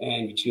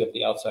 and you chew up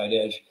the outside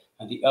edge.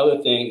 And the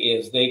other thing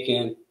is they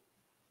can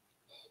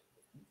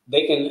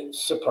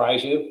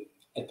surprise you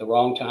at the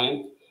wrong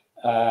time.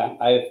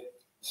 I've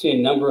seen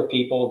a number of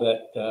people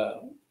that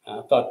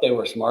thought they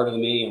were smarter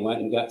than me and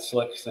went and got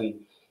slicks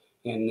and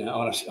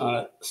on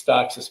a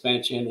stock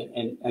suspension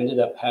and ended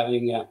up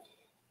having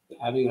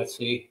let's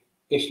see,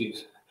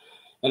 issues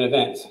and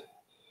events,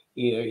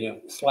 either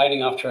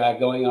sliding off track,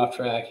 going off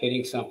track,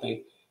 hitting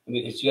something. I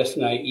mean, it's just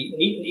not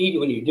even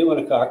when you're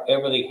doing a car,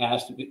 everything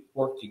has to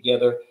work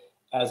together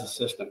as a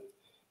system.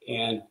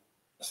 And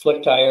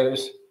slick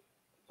tires,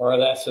 part of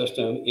that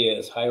system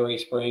is high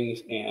rate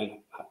springs and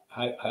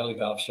highly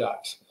valved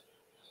shocks.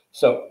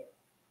 So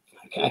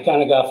I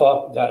kind of got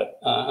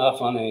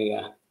off on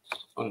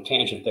a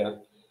tangent there,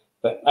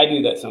 but I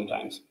do that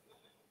sometimes.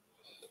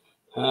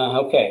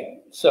 Okay,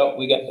 so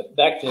we got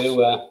back to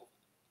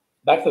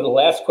the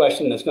last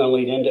question that's going to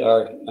lead into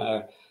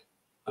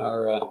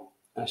our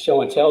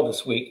show and tell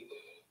this week.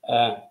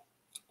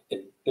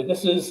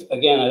 This is,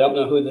 again, I don't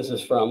know who this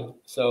is from,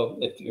 so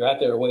if you're out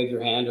there, wave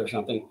your hand or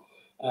something.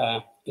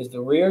 Is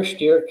the rear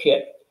steer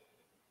kit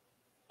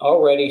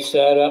already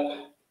set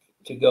up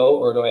to go,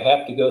 or do I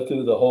have to go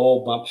through the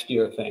whole bump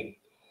steer thing?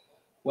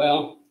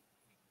 Well,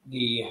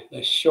 the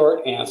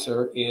short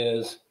answer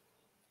is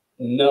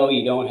no,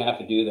 you don't have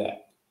to do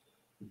that.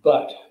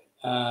 But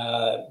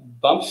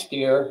bump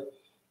steer,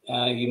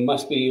 you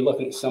must be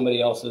looking at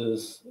somebody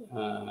else's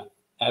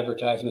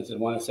advertisements and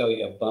want to sell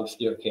you a bump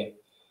steer kit.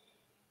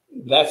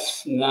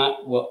 That's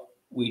not what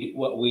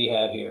we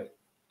have here.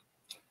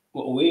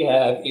 What we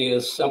have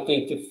is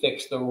something to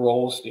fix the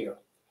roll steer.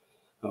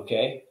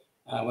 Okay.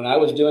 When I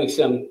was doing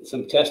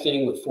some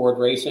testing with Ford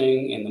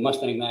Racing and the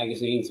Mustang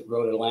magazines at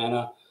Road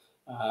Atlanta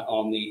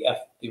on the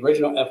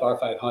original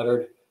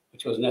FR500,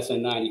 which was an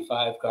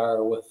S195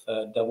 car with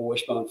double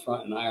wishbone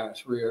front and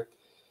IRS rear.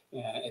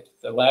 At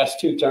the last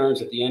two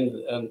turns at the end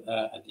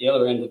at the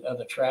other end of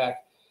the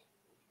track,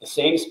 the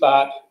same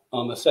spot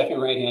on the second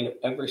right hand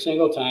every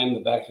single time the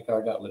back of the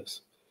car got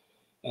loose.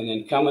 And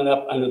then coming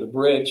up under the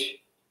bridge,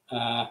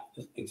 the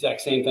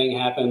exact same thing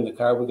happened. The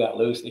car got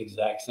loose, the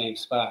exact same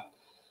spot.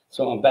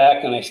 So I'm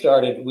back, and I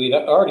started. We'd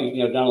already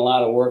done a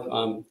lot of work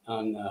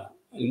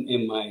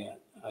in my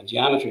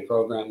geometry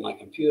program, my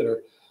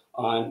computer,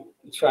 on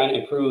trying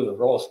to improve the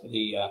roll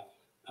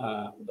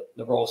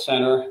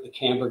center, the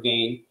camber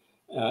gain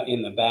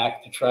in the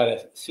back, to try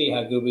to see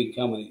how good we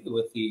can come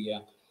with the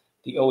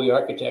OE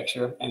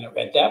architecture. And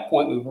at that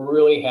point, we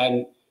really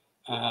hadn't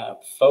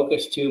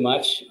focused too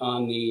much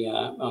on the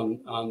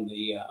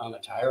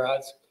tie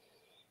rods.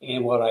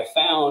 And what I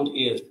found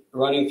is,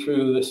 running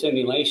through the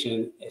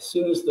simulation, as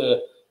soon as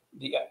the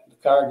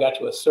car got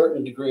to a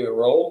certain degree of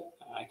roll,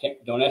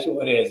 don't ask me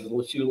what it is, it's a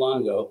little too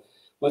long ago.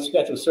 Once it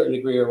got to a certain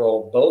degree of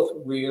roll, both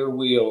rear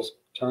wheels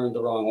turned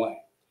the wrong way.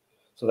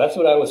 So that's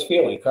what I was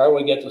feeling. The car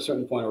would get to a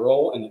certain point of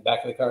roll, and the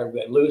back of the car would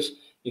get loose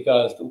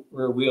because the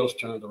rear wheels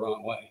turned the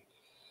wrong way.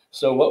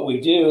 So what we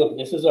do,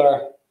 this is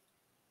our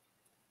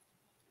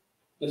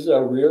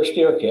rear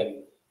steer kit.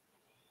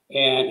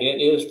 And it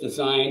is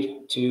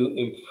designed to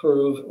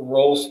improve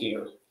roll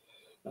steer,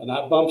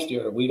 not bump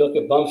steer. We look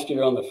at bump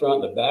steer on the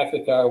front. The back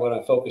of the car, what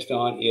I'm focused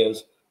on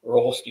is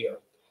roll steer.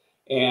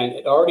 And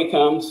it already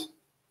comes.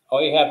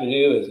 All you have to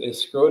do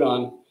is screw it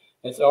on.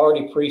 It's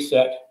already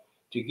preset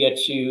to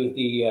get you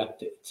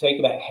to take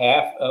about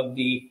half of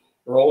the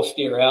roll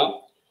steer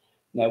out.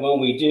 Now,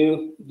 when we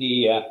do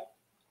the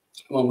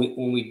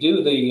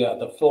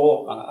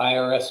full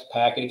IRS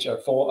package, our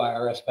full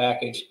IRS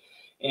package,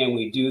 and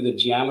we do the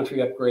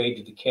geometry upgrade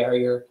to the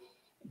carrier,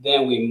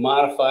 then we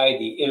modify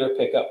the inner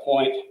pickup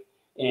point,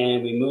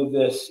 and we move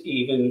this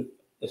even.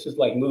 This is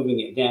like moving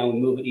it down. We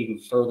move it even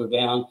further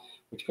down,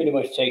 which pretty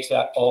much takes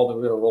out all the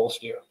rear roll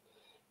steer.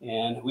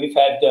 And we've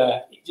had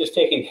just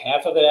taking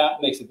half of it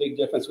out makes a big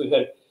difference. We've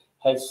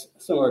had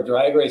some of our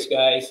drag race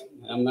guys,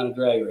 I'm not a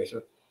drag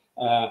racer,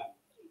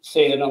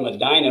 say that on the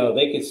dyno,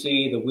 they could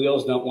see the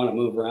wheels don't want to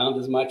move around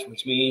as much,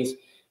 which means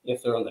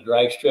if they're on the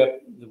drag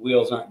strip, the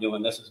wheels aren't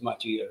doing this as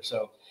much either.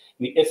 So, I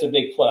mean, it's a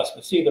big plus.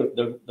 But see,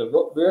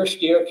 the rear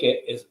steer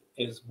kit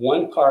is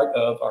one part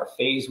of our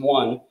phase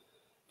one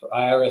for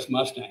IRS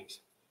Mustangs.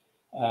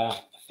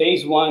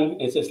 Phase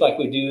one is just like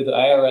we do the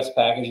IRS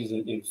packages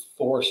in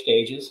 4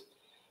 stages.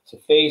 So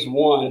phase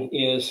one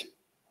is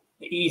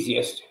the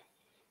easiest.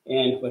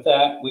 And with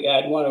that, we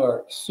add one of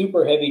our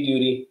super heavy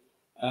duty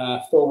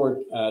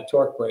forward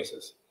torque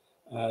braces.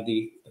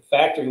 The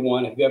factory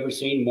one, if you've ever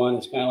seen one,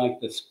 it's kind of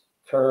like this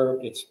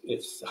curved,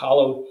 it's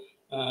hollow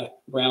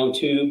round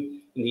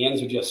tube, and the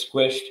ends are just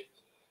squished.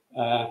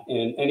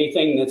 And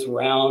anything that's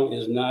round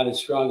is not as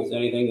strong as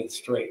anything that's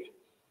straight.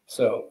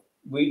 So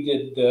we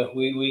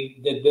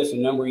did this a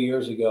number of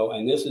years ago,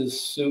 and this is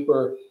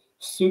super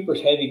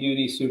heavy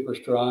duty, super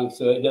strong,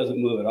 so it doesn't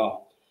move at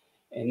all.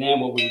 And then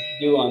what we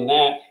do on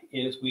that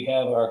is we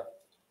have our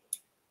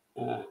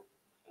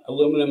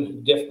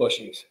aluminum diff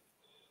bushings.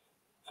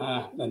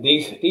 And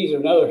these are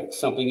another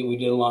something that we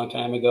did a long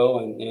time ago,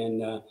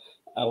 and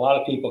a lot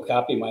of people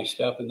copy my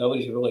stuff, and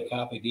nobody's really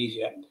copied these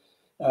yet.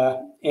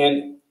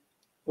 And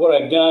what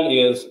I've done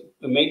is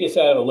made this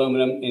out of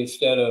aluminum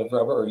instead of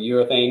rubber or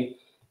urethane,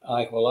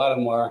 like a lot of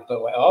them are,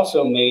 but I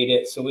also made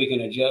it so we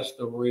can adjust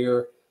the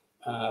rear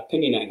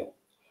pinion angle.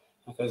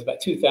 Because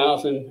about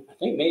 2000, I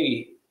think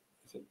maybe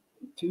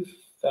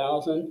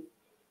 2000,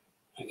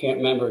 I can't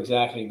remember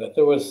exactly, but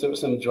there was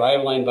some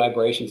driveline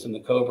vibrations in the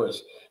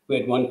Cobras. We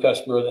had one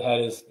customer that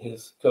had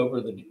his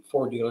Cobra, the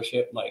Ford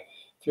dealership, like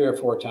 3 or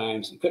 4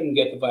 times. He couldn't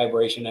get the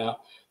vibration out.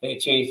 They had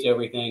changed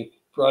everything.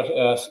 Brought to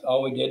us.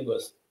 All we did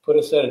was put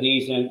a set of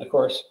these in, of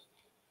course,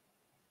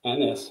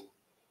 and this,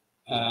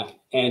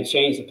 and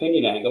change the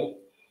pinion angle.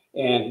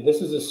 And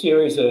this is a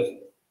series of,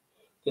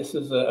 this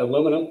is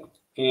aluminum,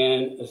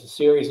 and it's a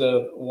series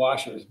of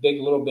washers,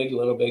 big, little, big,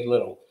 little, big,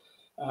 little.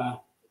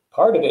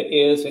 Part of it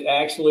is it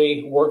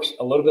actually works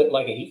a little bit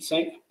like a heat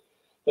sink,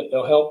 but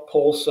they'll help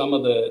pull some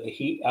of the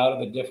heat out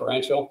of a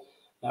differential.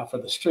 Now for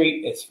the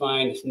street, it's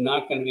fine. It's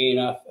not going to be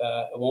enough.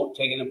 It won't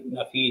take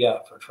enough heat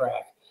out for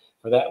track.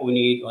 For that, we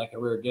need like a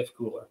rear diff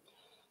cooler.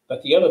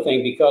 But the other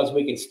thing, because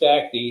we can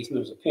stack these and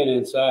there's a pin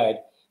inside,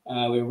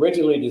 we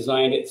originally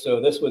designed it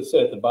so this would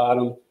sit at the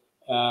bottom.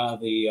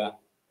 The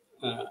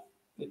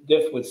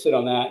diff would sit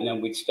on that, and then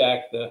we'd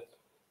stack the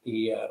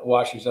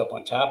washers up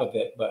on top of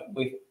it. But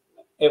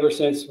ever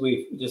since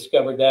we've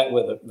discovered that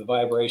with the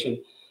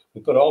vibration, we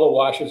put all the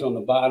washers on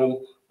the bottom,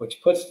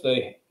 which puts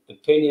the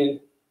pinion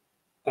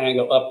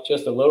angle up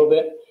just a little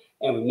bit,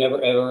 and we've never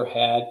ever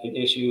had an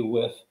issue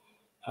with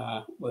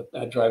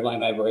driveline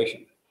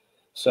vibration.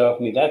 So I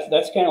mean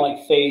that's kind of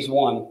like phase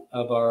 1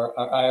 of our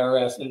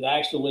IRS. It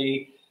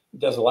actually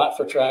does a lot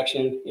for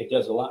traction. It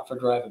does a lot for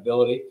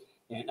drivability,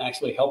 and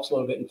actually helps a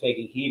little bit in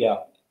taking heat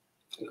out.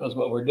 Because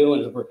what we're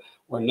doing is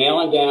we're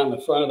nailing down the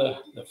front of the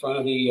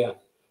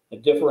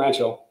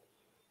differential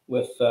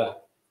with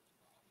that.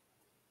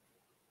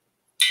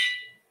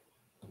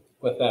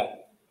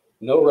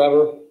 No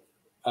rubber,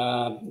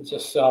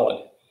 just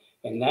solid,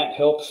 and that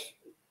helps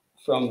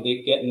from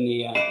getting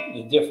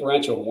the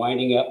differential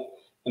winding up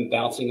and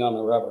bouncing on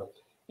the rubber,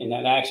 and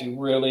that actually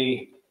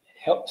really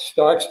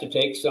starts to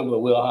take some of the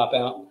wheel hop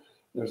out.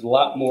 There's a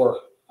lot more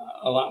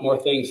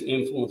things that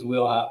influence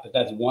wheel hop, but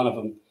that's one of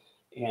them.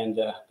 And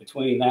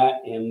between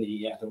that and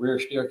the rear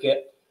steer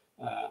kit,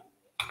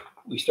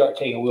 we start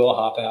taking wheel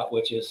hop out,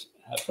 which is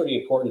pretty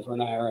important for an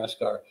IRS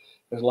car.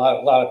 There's a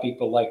lot of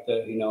people like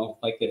to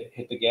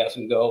hit the gas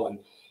and go, and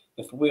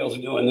if the wheels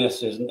are doing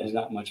this, is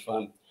not much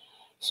fun.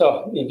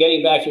 So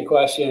getting back to your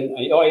question,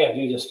 all you have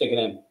to do is just stick it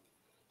in.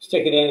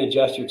 Stick it in,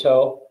 adjust your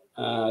toe.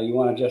 You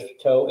want to adjust your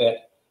toe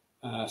at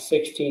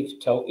 16th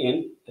toe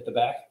in at the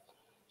back.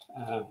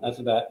 That's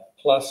about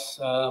plus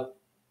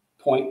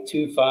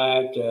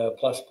 0.25 to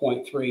plus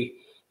 0.3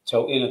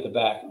 toe in at the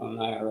back on an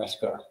IRS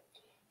car,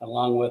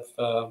 along with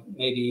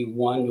maybe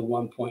 1 to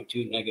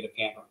 1.2 negative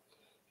camber.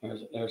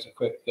 There's a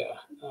quick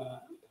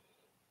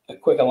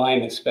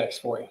alignment specs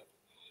for you.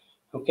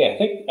 Okay, I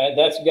think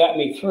that's got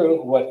me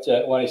through what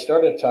I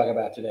started to talk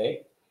about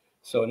today.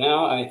 So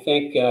now I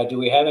think, do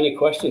we have any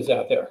questions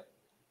out there?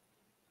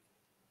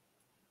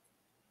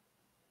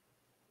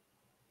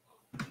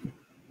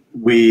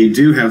 We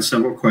do have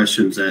several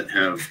questions that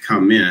have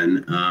come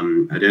in.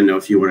 I didn't know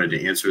if you wanted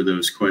to answer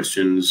those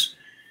questions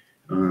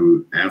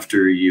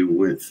after you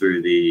went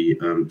through the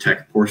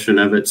tech portion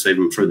of it, save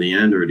them for the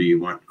end, or do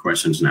you want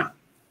questions now?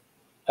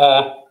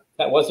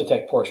 That was the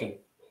tech portion.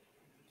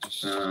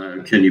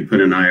 Can you put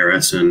an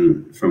IRS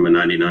in from a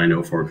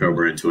 9904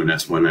 Cobra into an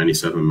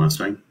S197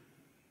 Mustang?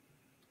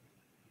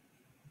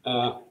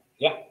 Yeah.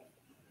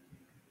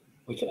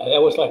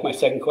 That was like my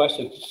second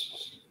question.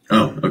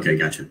 Oh, okay,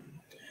 gotcha.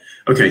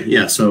 Okay,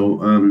 yeah,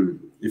 so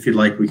if you'd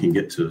like, we can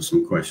get to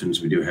some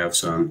questions. We do have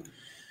some.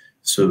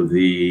 So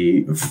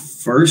the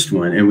first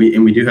one, and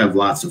we do have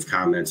lots of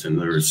comments, and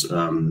there's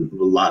a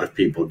lot of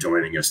people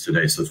joining us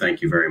today, so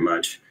thank you very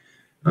much.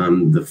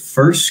 The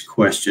first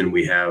question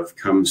we have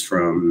comes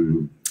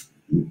from,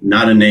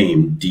 not a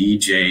name,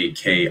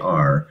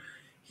 DJKR.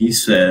 He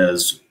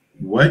says,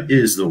 what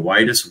is the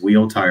widest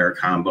wheel tire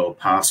combo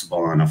possible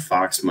on a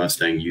Fox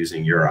Mustang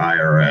using your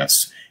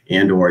IRS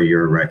and or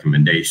your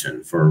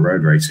recommendation for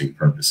road racing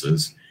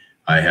purposes?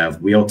 I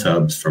have wheel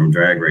tubs from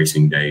drag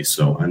racing days,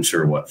 so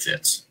unsure what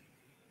fits.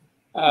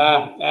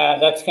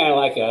 That's kind of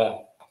like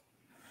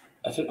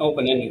that's an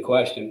open-ended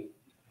question.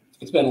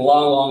 It's been a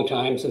long, long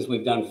time since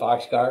we've done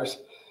Fox cars.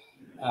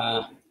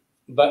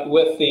 But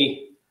what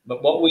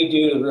we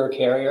do to the rear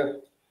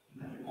carrier,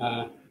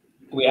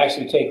 we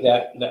actually take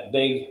that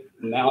big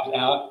mount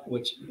out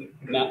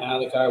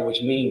of the car,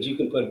 which means you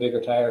can put a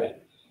bigger tire in.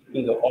 You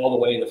can go all the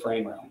way to the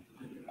frame rail.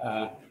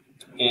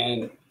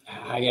 And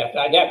I'd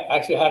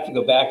actually have to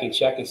go back and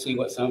check and see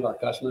what some of our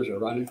customers are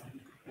running.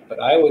 But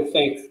I would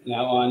think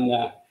now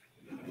on,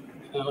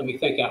 let me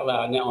think out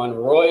loud. Now on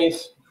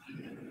Roy's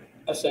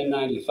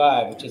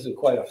SN95, which isn't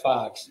quite a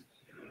Fox,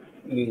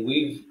 I mean,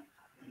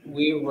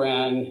 we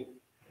ran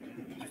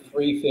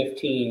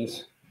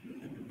 315s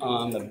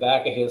on the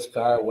back of his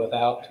car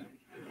without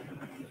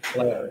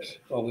flares.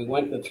 When we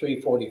went to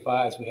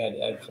 345s, we had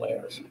to add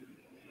flares.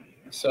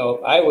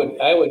 So I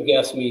would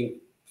guess, I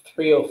mean,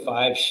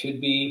 305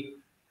 should be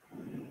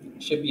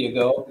a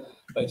go,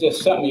 but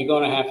just something you're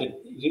gonna have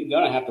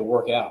to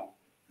work out.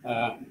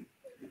 I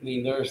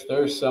mean, there's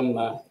some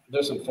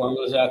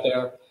formulas out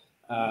there.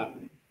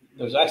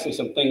 There's actually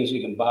some things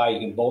you can buy. You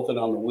can bolt it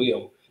on the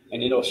wheel,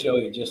 and it'll show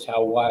you just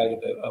how wide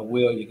of a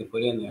wheel you can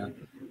put in there.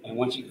 And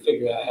once you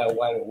figure out how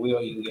wide a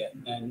wheel you can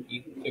get, then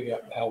you can figure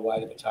out how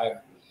wide of a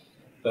tire.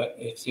 But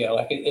it's, yeah,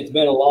 like it's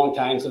been a long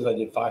time since I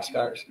did Fox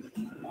cars.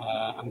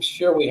 I'm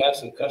sure we have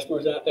some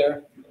customers out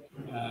there.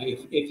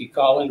 If you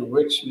call in,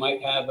 Rich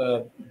might have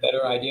a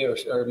better idea,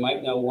 or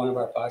might know one of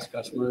our Fox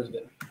customers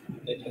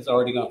that has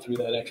already gone through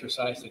that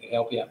exercise that can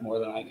help you out more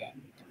than I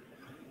can.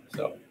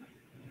 So,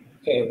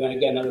 okay, we're going to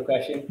get another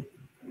question.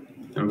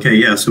 Okay,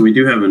 yeah, so we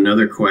do have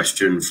another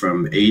question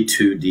from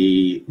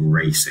A2D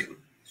Racing.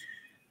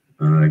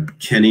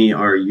 Kenny,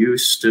 are you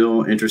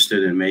still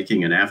interested in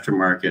making an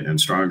aftermarket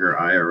and stronger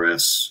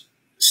IRS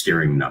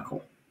steering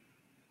knuckle?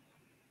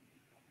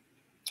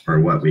 Or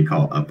what we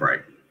call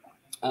upright?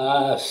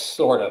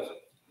 Sort of.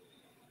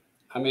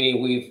 I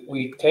mean,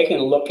 we've taken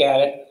a look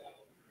at it.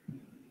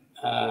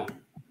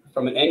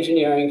 From an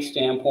engineering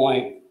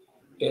standpoint,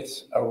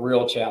 it's a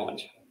real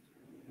challenge.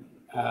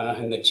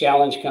 And the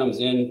challenge comes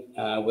in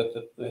with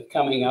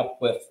coming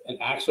up with an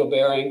axle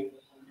bearing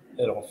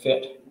that'll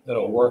fit,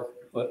 that'll work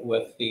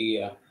with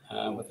the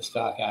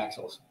stock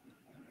axles.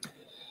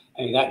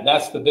 I mean,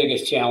 that's the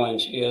biggest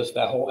challenge, is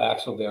that whole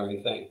axle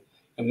bearing thing.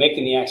 And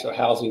making the axle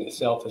housing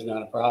itself is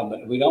not a problem,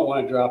 but we don't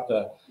want to drop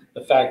the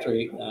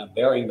factory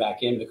bearing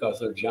back in because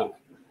they're junk.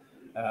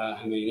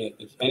 I mean, if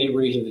there's any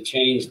reason to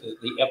change the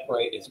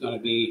upright, it's going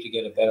to be to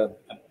get a better,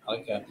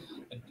 like a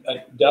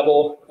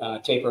double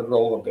tapered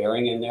roller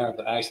bearing in there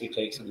that actually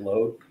takes some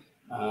load.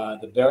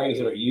 The bearings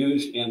that are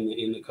used in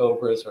the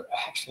Cobras are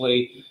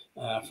actually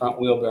front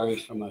wheel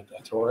bearings from a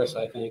Taurus,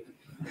 I think,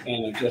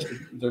 and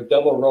they're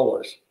double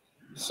rollers.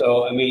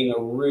 So I mean,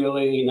 they're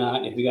really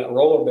not. If you got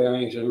roller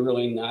bearings, they're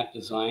really not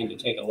designed to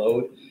take a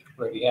load.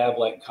 Where if you have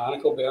like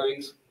conical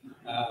bearings,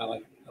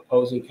 like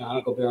opposing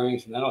conical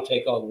bearings, and that'll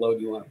take all the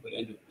load you want to put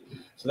into it.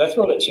 So that's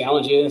where the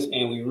challenge is,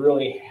 and we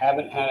really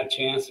haven't had a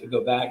chance to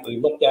go back. We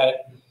looked at it,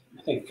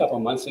 I think, a couple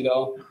of months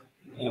ago,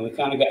 and we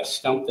kind of got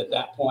stumped at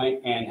that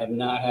point and have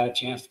not had a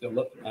chance to go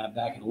look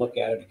back and look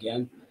at it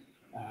again.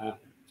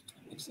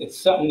 It's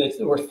something that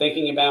we're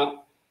thinking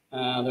about.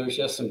 There's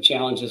just some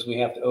challenges we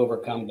have to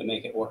overcome to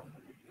make it work.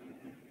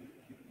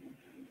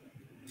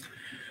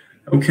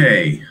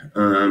 Okay.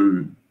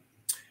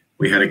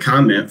 We had a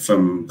comment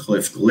from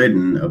Cliff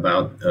Glidden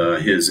about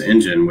his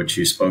engine, which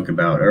you spoke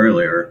about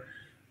earlier.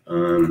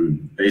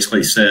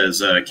 Basically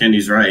says,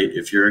 Kenny's right.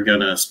 If you're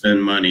going to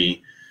spend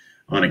money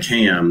on a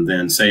cam,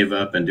 then save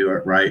up and do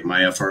it right.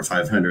 My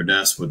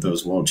FR500S with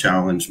those World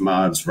Challenge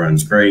mods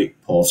runs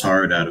great, pulls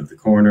hard out of the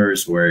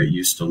corners where it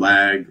used to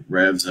lag,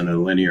 revs in a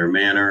linear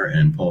manner,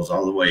 and pulls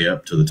all the way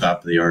up to the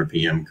top of the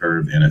RPM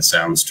curve, and it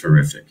sounds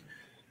terrific.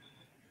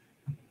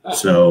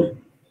 So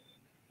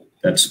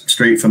that's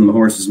straight from the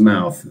horse's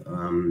mouth,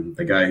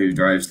 the guy who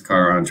drives the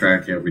car on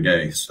track every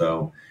day.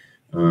 So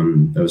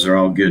those are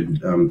all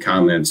good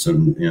comments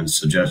and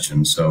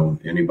suggestions. So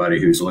anybody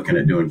who's looking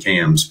at doing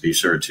cams, be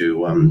sure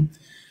to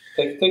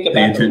think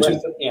about the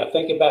rest of,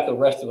 think about the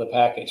rest of the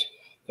package,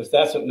 because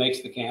that's what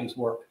makes the cams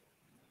work.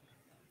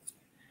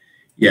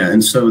 Yeah,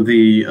 and so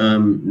the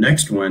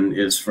next one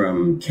is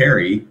from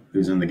Carrie,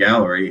 who's in the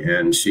gallery,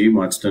 and she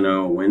wants to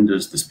know, when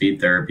does the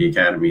Speed Therapy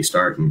Academy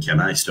start, and can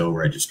I still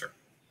register?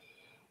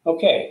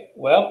 Okay,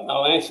 well,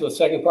 I'll answer the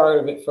second part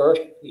of it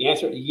first. The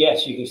answer is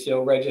yes, you can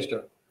still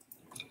register.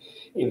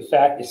 In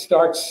fact, it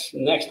starts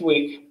next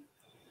week,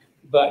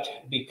 but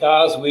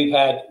because we've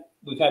had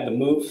the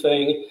move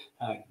thing,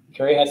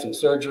 Carrie had some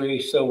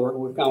surgery, so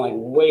we're kind of like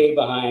way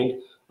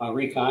behind on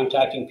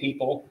recontacting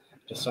people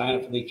to sign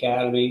up for the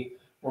academy.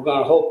 We're going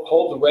to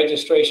hold the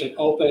registration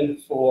open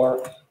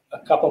for a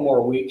couple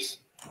more weeks,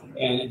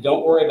 and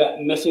don't worry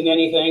about missing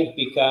anything,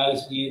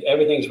 because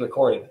everything's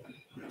recorded.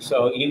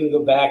 So you can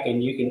go back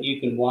and you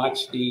can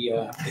watch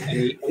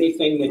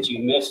anything that you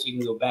missed. You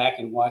can go back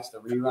and watch the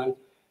rerun.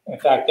 In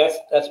fact,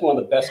 that's one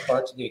of the best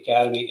parts of the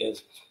academy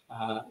is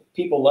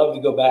people love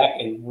to go back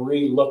and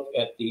re-look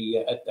at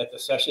the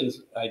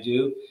sessions I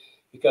do,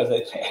 because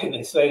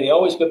they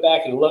always go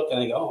back and look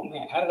and they go, oh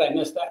man, how did I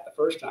miss that the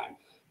first time,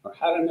 or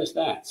how did I miss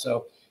that?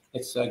 So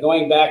it's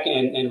going back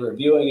and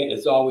reviewing it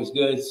is always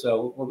good.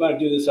 So we're going to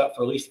do this up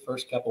for at least the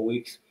first couple of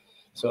weeks.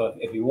 So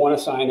if you want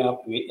to sign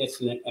up, I mean,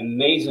 it's an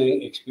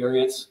amazing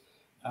experience.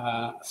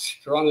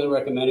 Strongly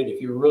recommended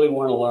if you really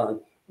want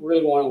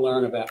to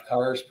learn about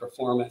cars,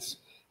 performance,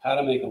 how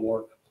to make them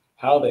work,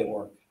 how they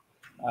work.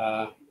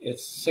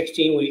 It's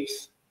 16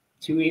 weeks,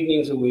 2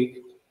 evenings a week.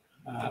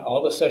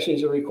 All the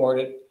sessions are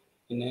recorded.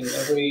 And then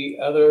every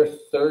other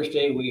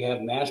Thursday, we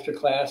have master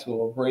class, where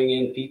we'll bring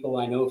in people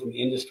I know from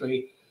the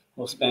industry.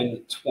 We'll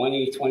spend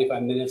 20,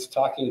 25 minutes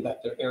talking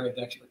about their area of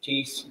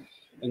expertise,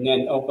 and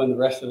then open the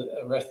rest of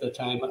the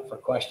time up for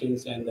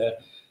questions. And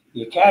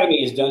the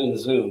academy is done in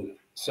Zoom.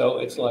 So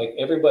it's like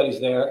everybody's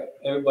there.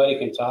 Everybody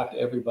can talk to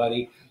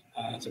everybody.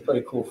 It's a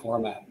pretty cool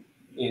format.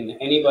 And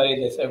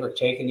anybody that's ever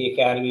taken the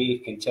academy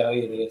can tell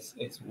you that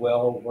it's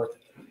well worth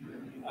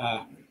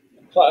it.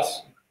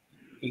 Plus,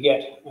 you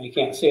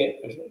can't see it,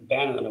 there's a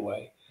banner in the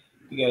way.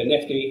 You get a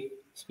nifty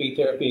Speed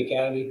Therapy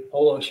Academy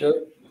polo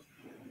shirt.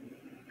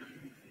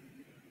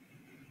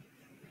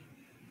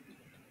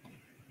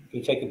 Can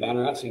you take the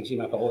banner out so you can see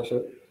my polo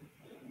shirt?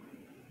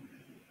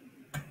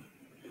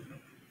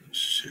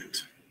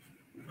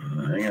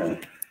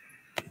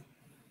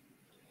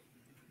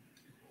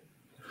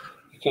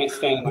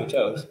 staying on my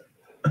toes.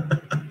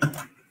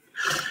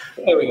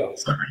 There we go.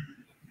 Sorry.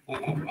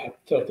 I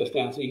tilt this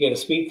down. So you get a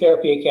Speed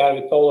Therapy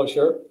Academy polo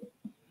shirt,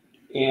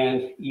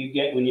 and you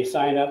get, when you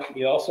sign up,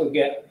 you also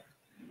get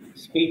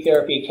Speed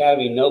Therapy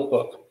Academy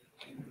notebook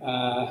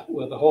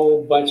with a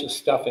whole bunch of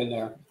stuff in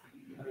there.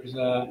 There's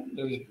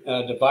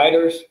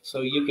dividers,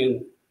 so you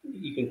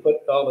can put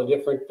all the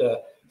different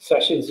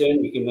sessions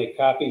in. You can make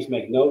copies,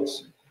 make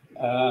notes.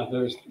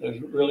 There's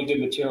really good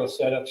material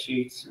setup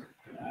sheets,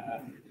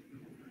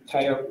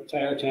 tire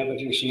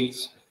temperature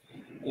sheets,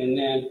 and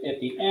then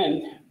at the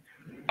end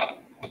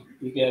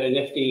you get a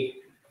nifty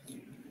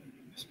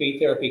Speed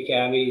Therapy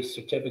Academy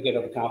certificate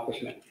of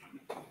accomplishment.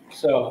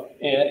 So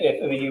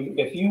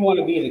if you want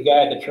to be the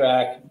guy at the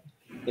track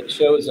that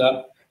shows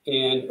up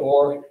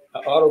or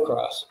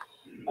autocross.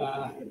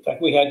 In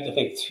fact, we had, I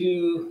think,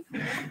 two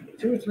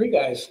or three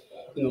guys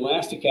in the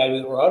last academy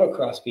that were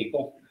autocross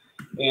people,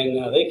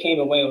 and they came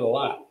away with a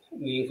lot. I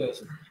mean,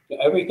 because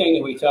everything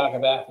that we talk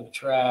about for the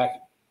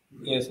track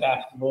is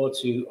applicable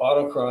to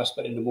autocross,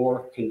 but in a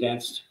more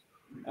condensed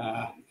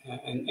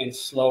and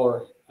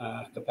slower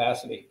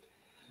capacity.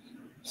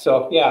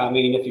 So, yeah, I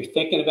mean, if you're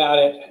thinking about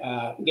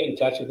it, get in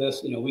touch with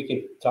us. We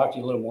can talk to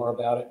you a little more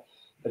about it.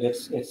 But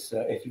it's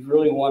if you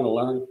really want to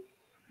learn,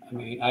 I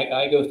mean,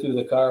 I go through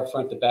the car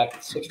front to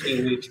back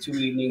 16 weeks, 2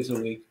 evenings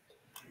a week.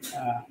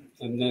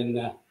 And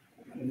then,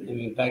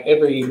 in fact,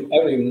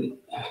 and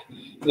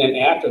then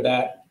after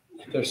that,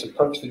 there's some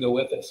perks to go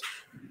with this.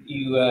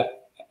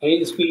 Any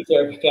of the Speed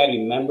Therapy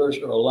Academy members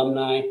or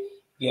alumni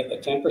get a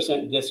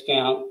 10%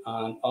 discount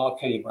on all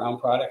Kenny Brown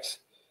products.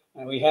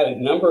 And we had a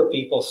number of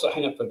people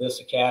sign up for this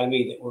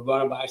academy that were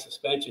going to buy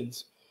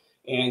suspensions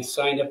and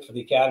signed up for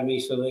the academy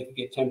so they could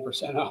get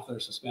 10% off their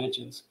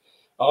suspensions.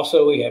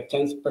 Also, we have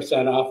 10%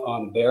 off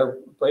on Bear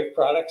brake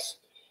products.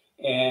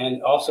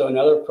 And also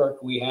another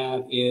perk we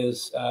have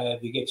is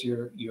if you get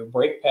your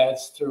brake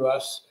pads through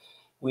us,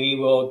 we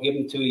will give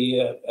them to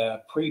you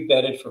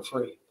pre-bedded for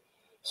free.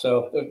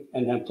 So,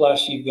 and then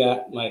plus you've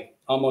got like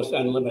almost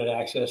unlimited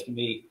access to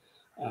me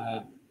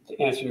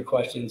to answer your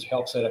questions,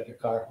 help set up your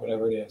car,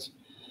 whatever it is.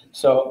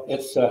 So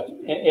it's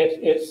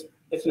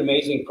an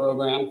amazing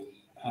program.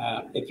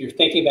 If you're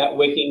thinking about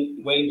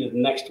waiting to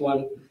the next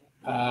one,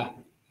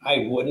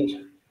 I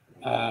wouldn't.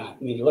 I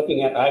mean,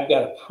 looking at, I've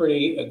got a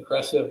pretty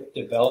aggressive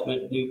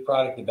new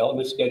product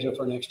development schedule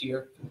for next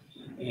year.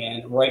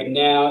 And right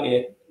now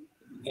it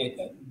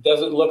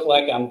doesn't look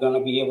like I'm going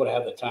to be able to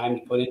have the time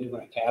to put into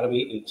an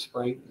academy in the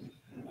spring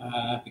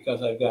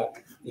because I've got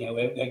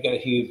a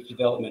huge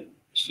development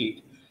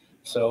sheet.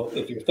 So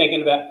if you're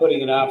thinking about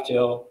putting it off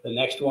till the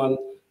next one,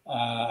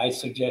 I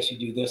suggest you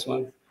do this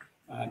one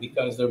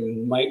because there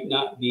might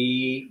not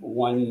be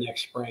one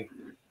next spring.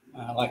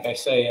 Like I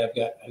say, I've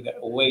got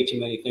way too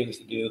many things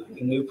to do.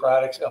 New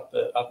products up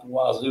the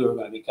wazoo are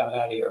going to be coming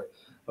out here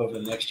over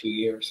the next 2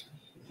 years,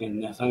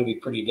 and I'm going to be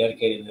pretty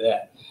dedicated to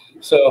that.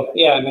 So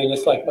yeah, I mean,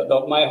 it's like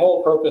my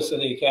whole purpose of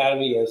the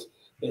academy is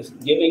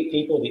giving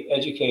people the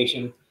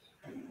education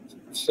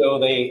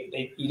so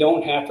you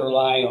don't have to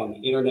rely on the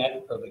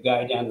internet or the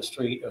guy down the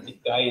street or the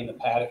guy in the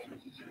paddock.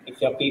 I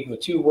tell people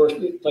the two worst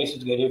places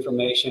to get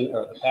information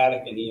are the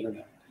paddock and the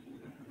internet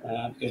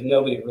because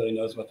nobody really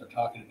knows what they're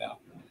talking about.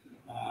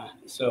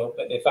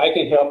 But if I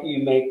can help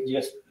you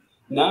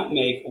not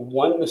make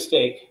one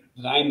mistake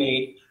that I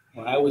made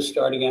when I was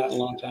starting out a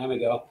long time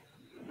ago,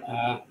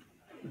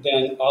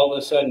 then all of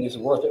a sudden it's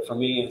worth it for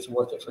me and it's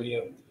worth it for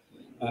you.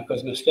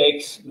 Because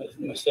mistakes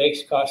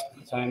cost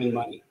time and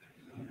money.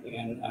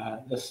 And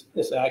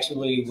this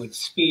actually would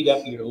speed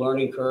up your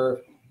learning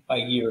curve by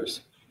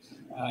years.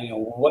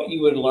 What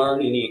you would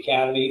learn in the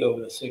academy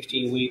over the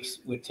 16 weeks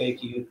would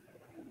take you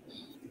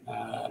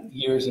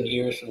years and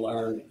years to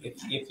learn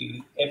if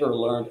you ever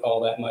learned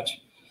all that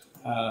much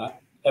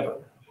ever.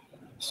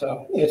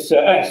 So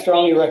I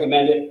strongly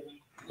recommend it.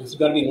 It's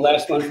going to be the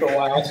last one for a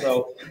while.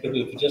 So if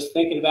you're just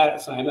thinking about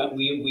it, sign up.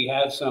 We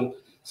have some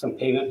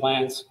payment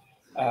plans.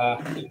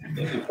 If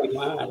you think,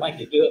 well, I'd like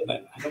to do it,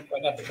 but I don't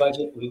quite have the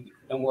budget,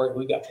 don't worry,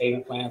 we've got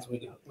payment plans. We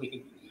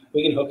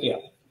can hook you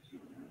up.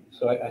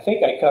 So I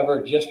think I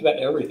covered just about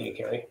everything,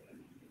 Kerry.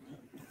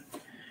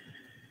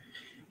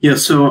 Yeah,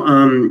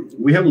 so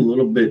we have a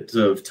little bit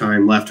of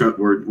time left.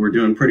 We're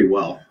doing pretty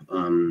well.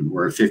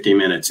 We're 50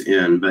 minutes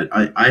in, but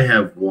I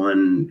have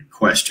one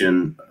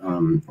question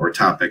or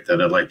topic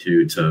that I'd like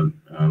to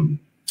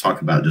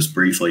talk about just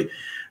briefly.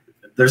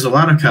 There's a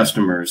lot of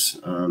customers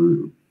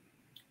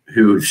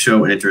who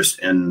show interest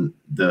in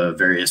the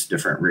various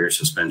different rear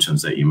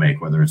suspensions that you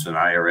make, whether it's an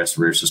IRS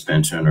rear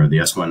suspension or the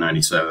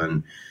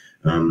S197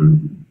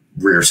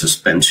 rear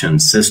suspension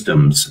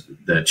systems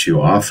that you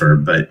offer.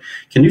 But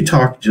can you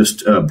talk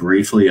just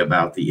briefly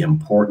about the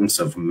importance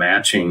of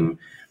matching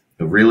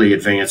a really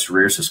advanced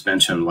rear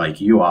suspension like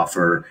you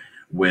offer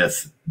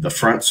with the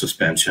front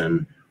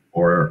suspension,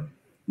 or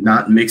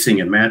not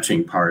mixing and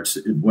matching parts?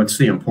 What's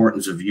the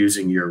importance of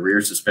using your rear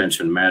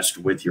suspension matched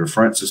with your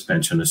front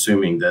suspension,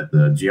 assuming that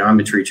the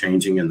geometry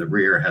changing in the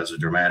rear has a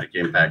dramatic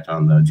impact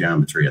on the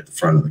geometry at the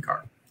front of the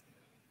car?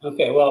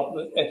 Okay, well,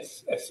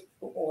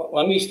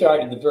 let me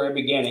start at the very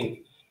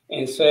beginning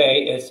and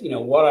say it's,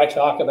 what I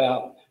talk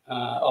about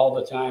all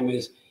the time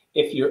is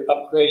if you're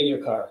upgrading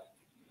your car,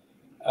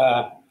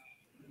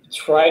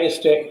 try to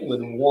stick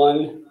with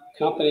one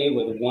company,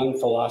 with one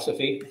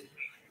philosophy.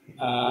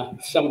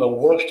 Some of the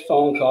worst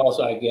phone calls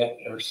I get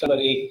are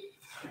somebody,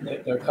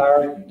 their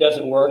car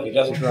doesn't work, it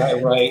doesn't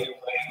drive right,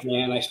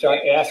 and I start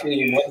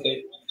asking them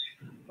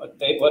what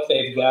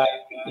they've got,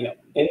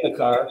 in the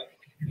car,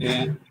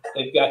 and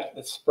they've got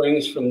the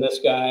springs from this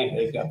guy,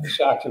 they've got the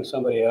shocks from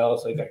somebody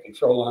else, they've got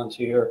control arms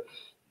here,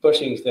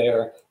 bushings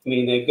there. I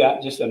mean, they've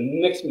got just a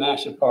mixed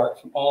match of parts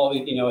from all of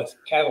the, it's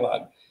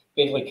catalog,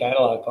 basically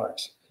catalog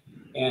parts.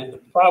 And the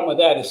problem with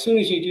that, as soon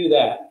as you do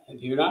that,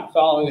 if you're not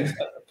following a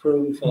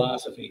proven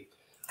philosophy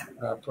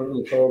or a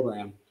proven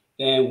program,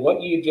 then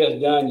what you've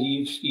just done,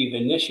 you've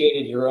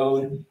initiated your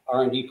own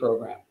R&D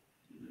program.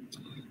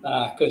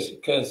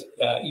 Because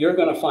you're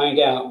going to find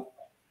out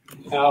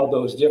how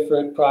those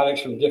different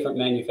products from different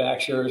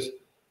manufacturers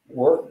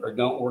work or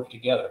don't work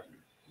together.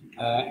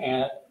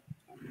 And,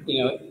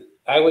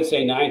 I would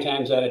say 9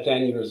 times out of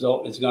 10, your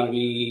result is going to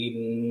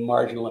be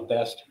marginal at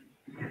best.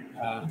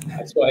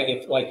 That's why,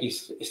 if like you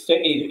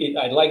say,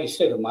 I'd like you to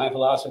stick with my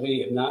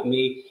philosophy. If not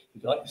me,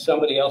 if you like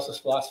somebody else's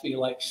philosophy,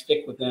 like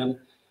stick with them.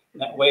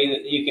 That way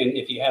that you can,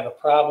 if you have a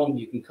problem,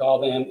 you can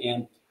call them,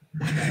 and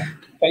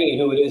depending on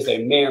who it is,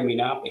 they may or may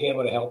not be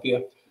able to help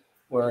you.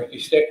 Where if you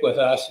stick with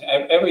us,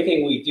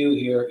 everything we do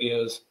here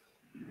is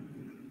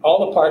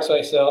all the parts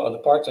I sell are the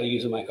parts I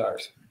use in my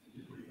cars.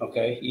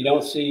 Okay, you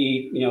don't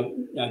see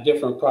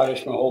different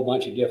products from a whole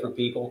bunch of different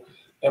people.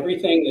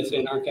 Everything that's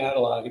in our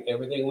catalog,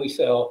 everything we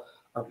sell,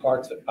 are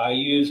parts that I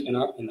use in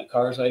the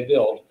cars I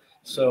build.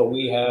 So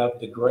we have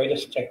the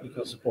greatest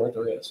technical support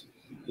there is.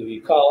 If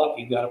you call up,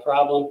 you've got a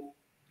problem,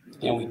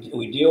 and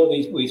we deal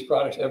with these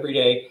products every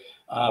day.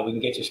 We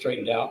can get you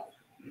straightened out.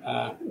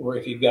 Or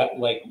if you've got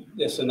like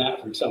this and that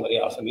from somebody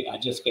else, I mean, I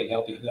just can't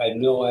help you. I had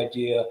no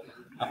idea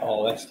how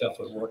all that stuff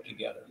would work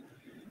together.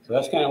 So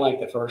that's kind of like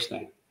the first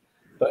thing.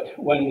 But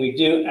when we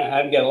do,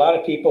 I've got a lot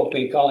of people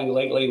been calling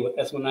lately with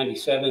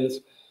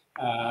S197s,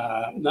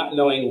 not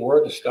knowing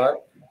where to start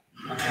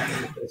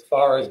as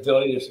far as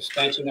building their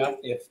suspension up.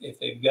 If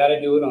they've got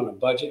to do it on a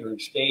budget or in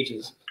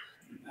stages,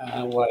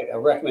 what I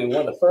recommend,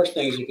 one of the first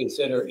things you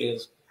consider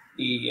is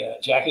the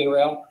jacking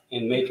rail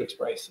and matrix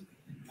brace.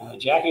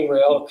 Jacking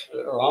rail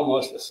are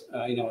almost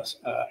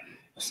a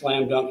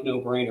slam dunk, no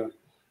brainer.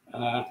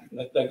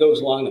 That goes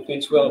along the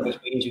pinch weld, which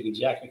means you can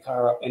jack the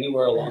car up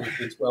anywhere along the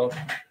pinch weld,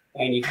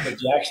 and you put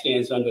jack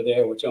stands under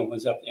there, which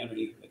opens up the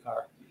underneath of the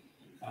car,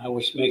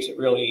 which makes it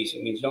really easy.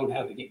 It means you don't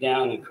have to get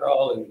down and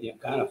crawl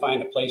and kind of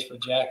find a place for the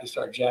jack and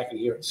start jacking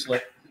here at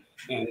slip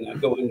and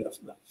go into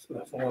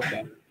the floor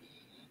pin.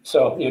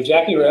 So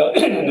jacking rail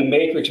and the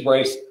matrix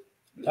brace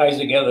ties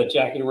together the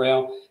jacking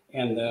rail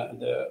and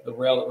the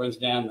rail that runs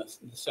down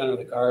the center of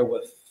the car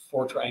with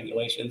 4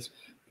 triangulations,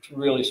 which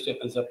really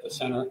stiffens up the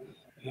center.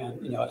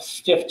 And a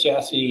stiff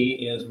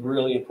chassis is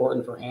really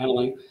important for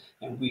handling.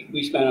 And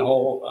we spent a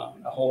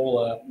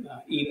whole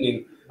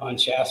evening on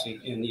chassis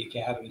in the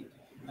academy,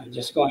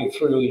 just going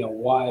through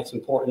why it's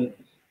important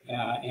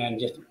and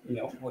just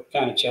what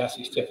kind of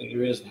chassis stiffening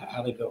there is and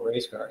how they build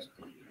race cars.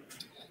 So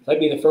that'd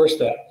be the first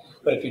step.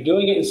 But if you're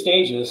doing it in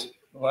stages,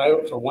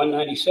 for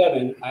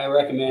 197, I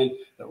recommend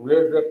the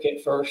rear grip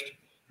kit first,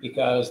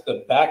 because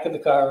the back of the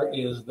car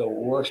is the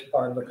worst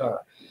part of the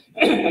car.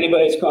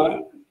 Anybody that's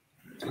gone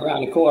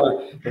around the corner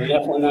with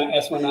an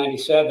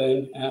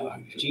S197,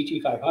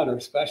 GT500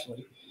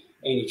 especially,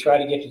 and you try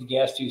to get to the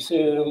gas too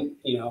soon,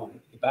 the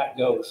back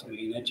goes. I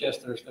mean,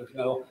 there's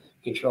no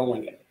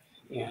controlling it.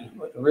 And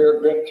with the rear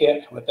grip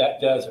kit, what that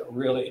does,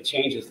 it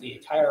changes the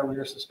entire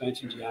rear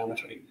suspension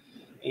geometry,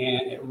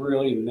 and it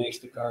really makes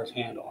the car's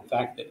handle. In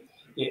fact,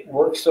 it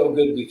works so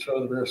good we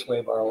throw the rear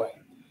sway bar away.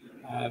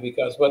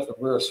 Because what the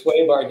rear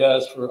sway bar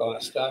does on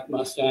a stock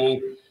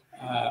Mustang,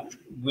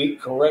 we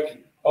correct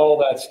all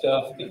that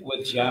stuff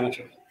with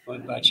geometry,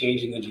 by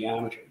changing the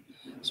geometry.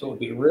 So it would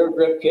be rear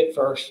grip kit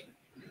first,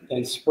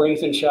 then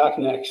springs and shock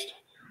next,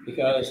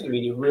 because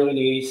you really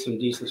need some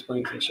decent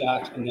springs and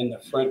shocks, and then the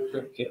front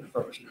grip kit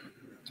first.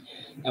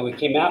 Now we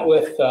came out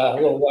with a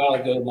little while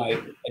ago my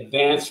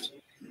advanced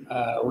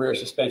rear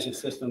suspension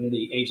system,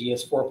 the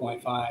AGS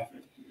 4.5.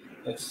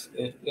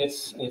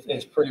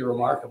 It's pretty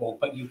remarkable,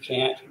 but you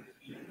can't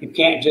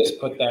just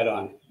put that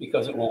on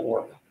because it won't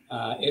work.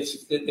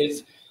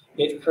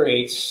 It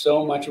creates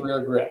so much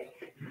rear grip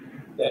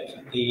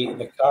that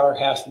the car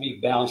has to be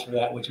balanced for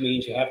that, which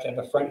means you have to have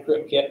a front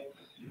grip kit.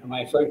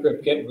 My front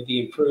grip kit with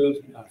the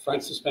improved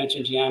front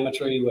suspension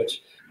geometry,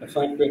 which the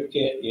front grip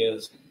kit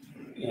is,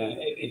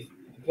 if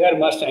you had a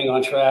Mustang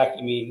on track,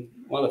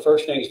 one of the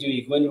first things you do,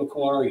 you go into a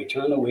corner, you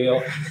turn the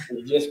wheel, and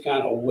you just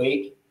kind of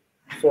wait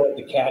for it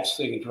to catch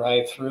so you can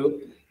drive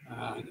through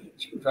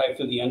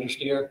the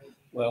understeer.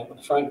 Well, with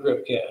the front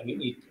grip kit,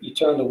 you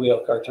turn the wheel,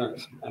 car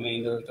turns.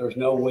 There's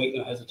no wait,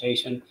 no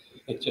hesitation.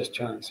 It just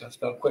turns. So it's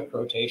about quick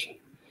rotation.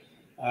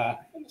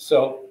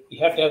 So you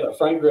have to have a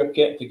front grip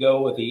kit to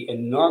go with the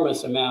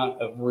enormous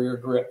amount of rear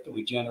grip that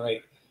we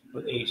generate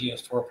with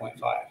AGS 4.5.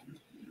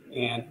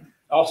 And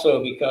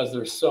also, because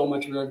there's so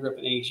much rear grip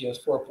in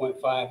AGS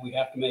 4.5, we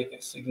have to make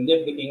a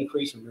significant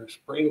increase in rear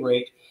spring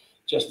rate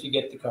just to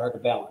get the car to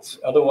balance.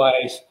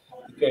 Otherwise,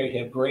 the car would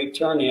have great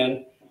turn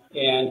in,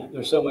 and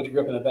there's so much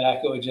grip in the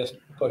back, it would just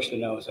push the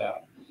nose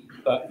out.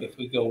 But if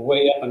we go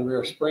way up on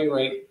rear spring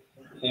rate,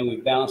 and we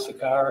balance the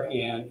car,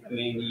 and I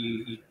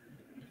mean,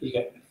 you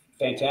get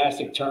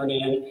fantastic turn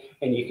in,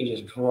 and you can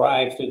just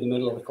drive through the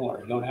middle of the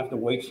corner. You don't have to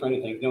wait for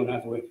anything. You don't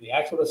have to wait for the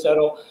axle to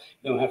settle.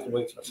 You don't have to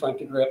wait for the front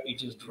to grip. You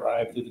just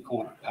drive through the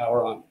corner,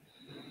 power on.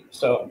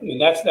 So I mean,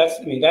 that's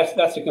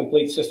a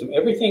complete system.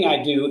 Everything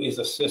I do is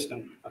a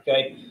system.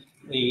 Okay,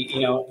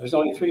 there's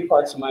only 3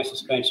 parts of my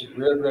suspension: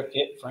 rear grip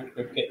kit, front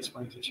grip kit,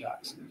 springs and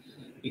shocks.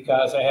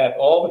 Because I have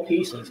all the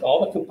pieces,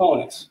 all the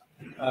components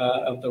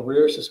of the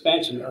rear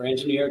suspension are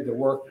engineered to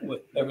work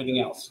with everything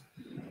else.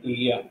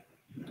 The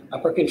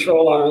upper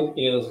control arm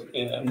is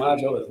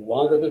module is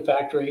longer than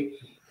factory.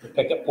 The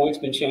pickup point's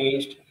been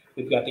changed.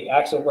 We've got the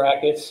axle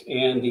brackets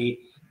and the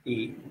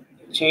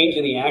change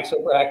in the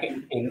axle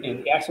bracket and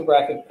the axle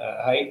bracket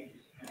height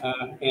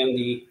and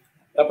the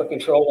upper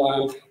control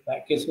arm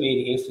that gives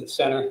me the instant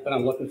center that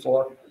I'm looking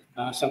for.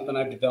 Something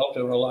I've developed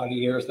over a lot of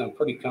years that I'm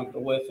pretty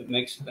comfortable with. It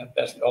makes the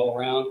best all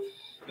around.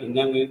 And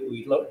then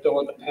we look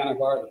toward the panel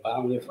bar at the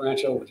bottom of the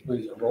differential, which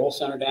brings the roll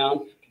center down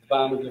to the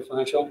bottom of the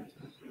differential.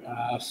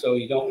 So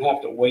you don't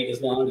have to wait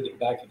as long to get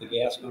back to the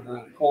gas going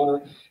around the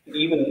corner.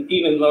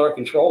 Even lower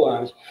control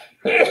arms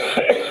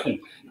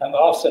have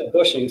offset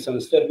bushing, so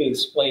instead of being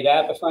splayed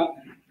at the front,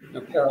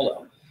 they're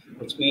parallel,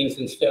 which means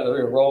instead of the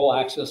rear roll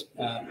axis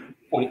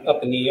pointing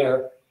up in the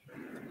air,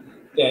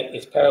 that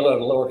it's parallel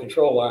to lower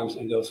control arms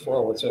and goes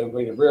forward. So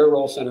bring the rear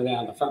roll center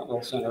down, the front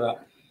roll center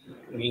up.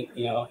 I mean,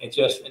 the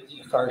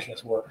cars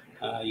just work.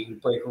 You can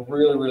brake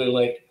really, really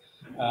late.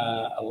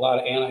 A lot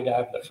of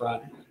anti-dive at the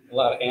front, a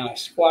lot of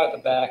anti-squat at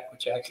the back,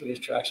 which actually is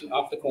traction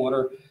off the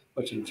corner,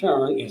 which in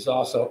turn is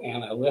also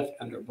anti-lift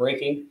under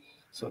braking.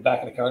 So the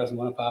back of the car doesn't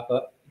want to pop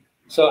up.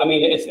 So, I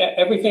mean, it's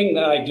everything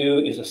that I do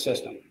is a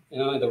system.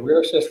 The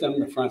rear system,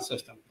 the front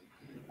system.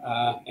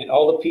 And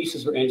all the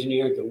pieces are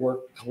engineered to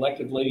work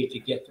collectively to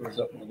get the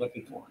result we're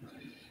looking for.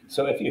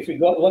 So if you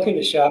go looking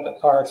to shop at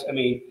parts, I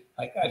mean,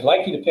 I'd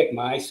like you to pick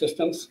my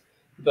systems,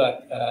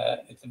 but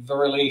at the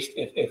very least,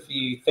 if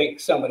you think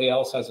somebody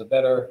else has a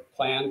better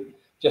plan,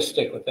 just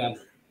stick with them.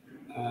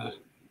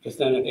 Because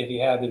then if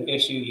you have an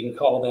issue, you can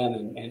call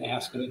them and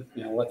ask them,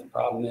 what the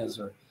problem is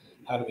or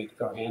how to make the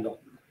car handle.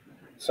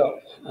 So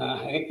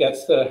I think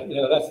that's the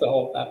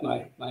whole,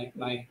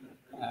 my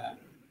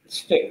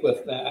stick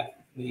with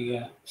that.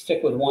 The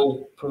stick with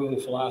one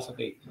proven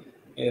philosophy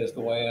is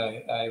the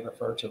way I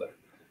refer to it.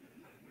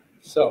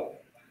 So.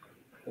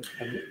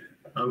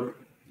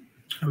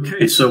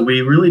 Okay, so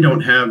we really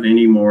don't have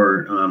any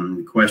more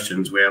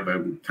questions. We have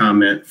a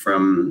comment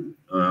from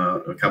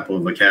a couple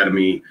of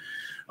Academy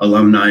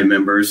alumni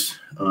members.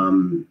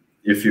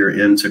 If you're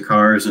into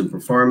cars and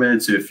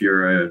performance, if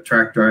you're a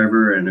track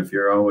driver, and if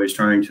you're always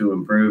trying to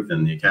improve,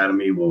 then the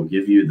Academy will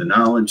give you the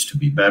knowledge to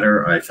be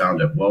better. I found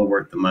it well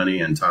worth the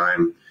money and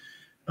time.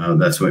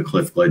 That's what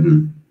Cliff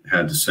Glidden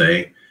had to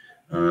say.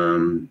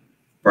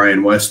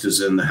 Brian West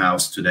is in the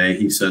house today.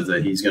 He said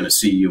that he's going to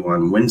see you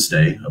on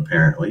Wednesday,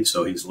 apparently,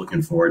 so he's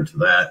looking forward to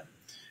that.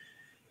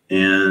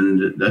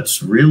 And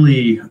that's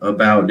really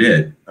about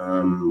it.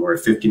 We're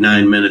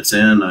 59 minutes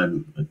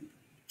in.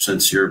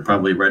 Since you're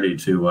probably ready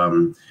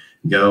to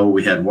go,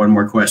 we had one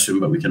more question,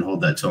 but we can hold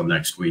that till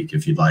next week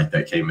if you'd like.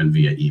 That came in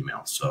via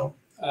email. So,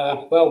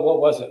 well, what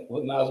was it?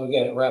 We might as well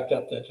get it wrapped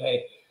up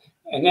today.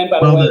 And then,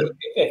 by the way,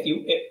 if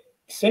you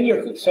send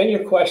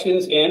your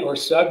questions in or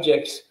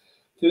subjects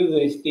through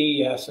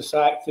the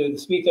society, through the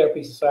Speed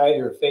Therapy Society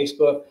or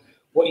Facebook,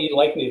 what you'd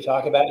like me to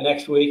talk about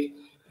next week,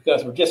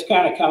 because we're just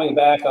kind of coming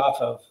back off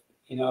of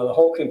the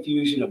whole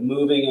confusion of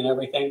moving and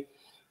everything,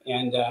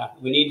 and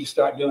we need to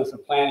start doing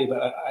some planning.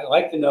 But I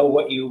like to know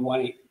what you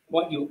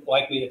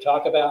like me to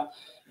talk about,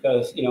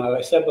 because as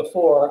I said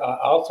before,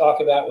 I'll talk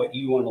about what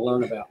you want to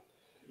learn about,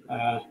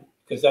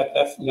 because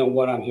that's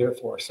what I'm here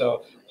for.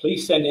 So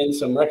please send in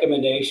some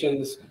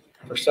recommendations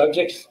for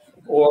subjects,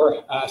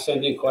 or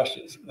send in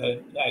questions.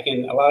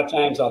 A lot of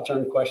times I'll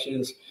turn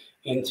questions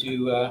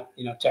into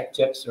tech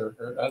tips or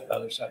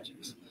other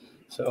subjects.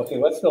 So, okay,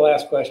 what's the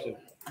last question?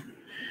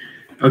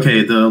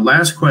 Okay, the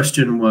last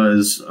question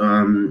was,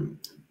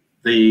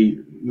 they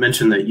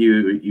mentioned that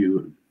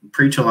you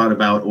preach a lot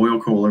about oil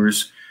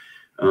coolers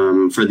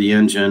for the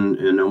engine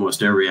in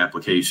almost every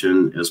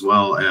application, as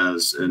well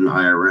as an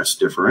IRS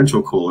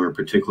differential cooler,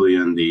 particularly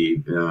in the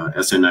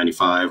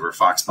S195 or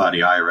Fox body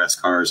IRS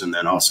cars, and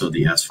then also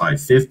the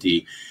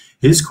S550.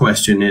 His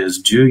question is,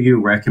 do you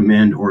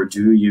recommend or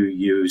do you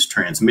use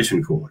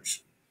transmission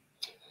coolers?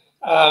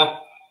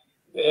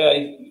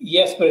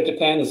 Yes, but it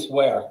depends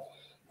where.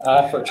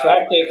 For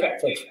track day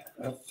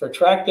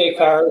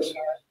cars,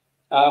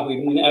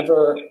 we've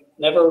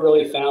never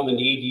really found the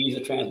need to use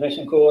a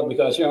transmission cooler,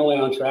 because you're only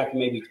on track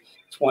maybe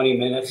 20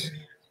 minutes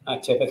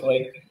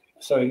typically.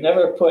 So we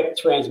never put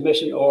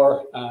transmission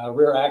or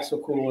rear axle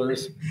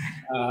coolers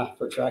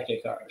for track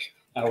day cars.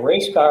 Now, a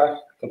race car,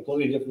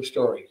 completely different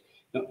story.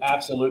 No,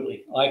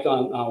 absolutely. Like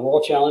on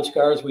World Challenge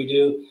cars, we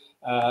do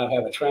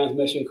have a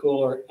transmission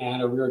cooler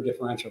and a rear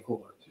differential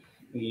cooler.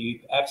 You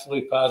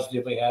absolutely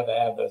positively have to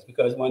have those,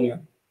 because when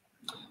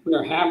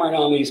you're hammering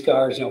on these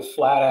cars,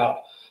 flat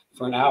out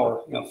for an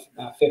hour,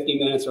 50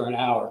 minutes or an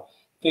hour,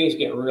 things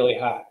get really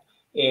hot.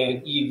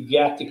 And you've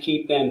got to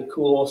keep them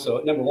cool. So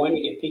number one,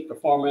 you get peak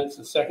performance,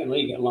 and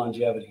secondly, you get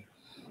longevity.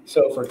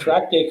 So for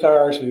track day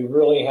cars, we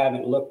really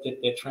haven't looked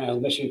at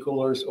transmission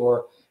coolers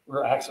or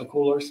rear axle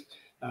coolers,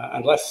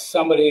 unless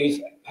somebody's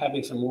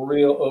having some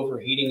real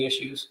overheating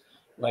issues,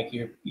 like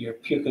you're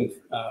puking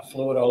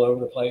fluid all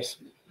over the place.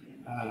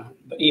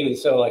 But even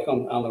so, like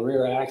on the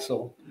rear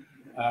axle,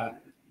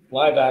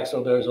 live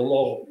axle, there's a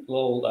little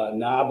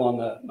knob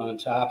on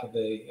top of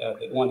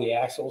one of the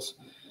axles.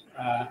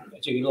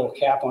 That you get a little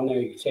cap on there.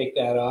 You can take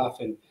that off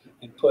and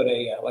put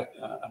a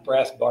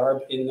brass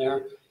barb in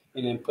there,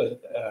 and then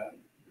put a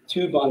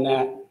tube on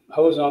that,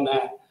 hose on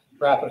that,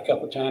 wrap it a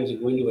couple of times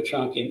and go into a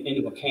trunk,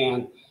 into a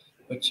can,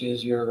 which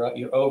is your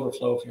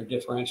overflow for your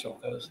differential.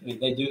 Because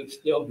they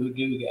still do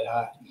get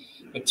hot,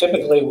 but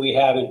typically we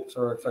haven't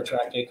for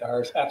track day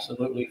cars.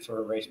 Absolutely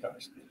for race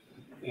cars,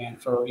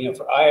 and for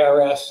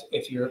IRS,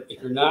 if you're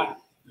not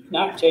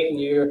taking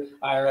your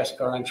IRS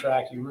car on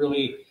track, you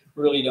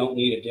really don't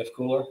need a diff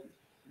cooler.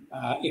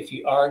 If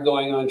you are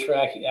going on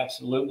track, you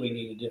absolutely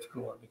need a diff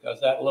cooler, because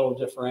that little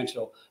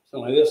differential is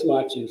only this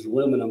much, is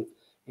aluminum,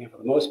 and for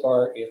the most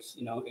part, it's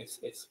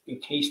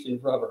encased in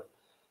rubber,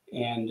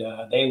 and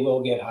they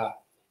will get hot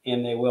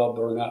and they will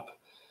burn up.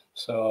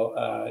 So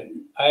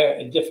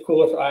a diff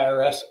cooler for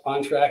IRS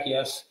on track,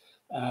 yes.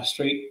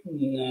 Street,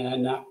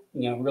 not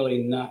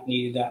really not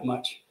needed that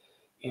much.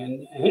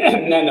 And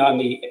then on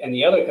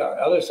the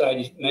other side,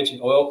 you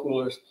mentioned oil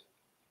coolers.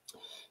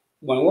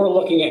 When we're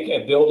looking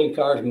at building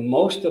cars,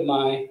 most of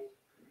my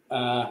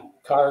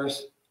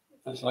cars,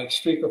 it's like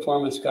street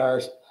performance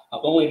cars,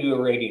 I'll only do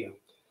a radiator.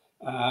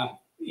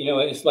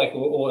 It's like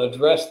we'll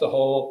address the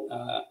whole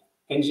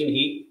engine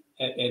heat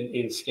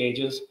in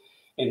stages.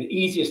 And the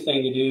easiest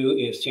thing to do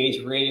is change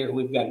the radiator.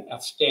 We've got an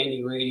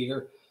outstanding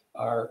radiator,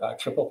 our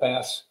triple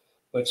pass,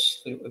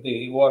 which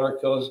the water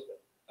goes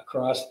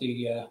across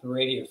the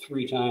radiator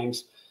 3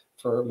 times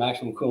for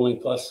maximum cooling.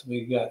 Plus,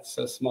 we've got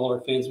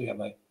smaller fins. We have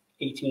like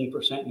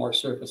 18% more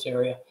surface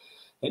area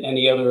than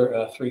any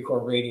other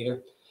 3-core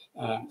radiator.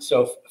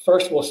 So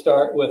first we'll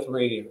start with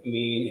radiator.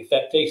 If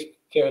that takes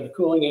care of the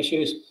cooling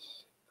issues,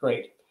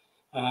 great.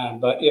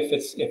 But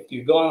if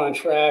you're going on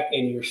track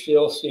and you're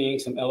still seeing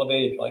some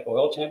elevated like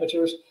oil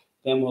temperatures,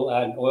 then we'll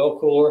add an oil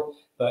cooler.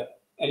 But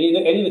any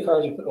of the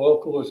cars we put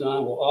oil coolers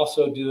on, we'll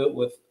also do it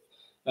with,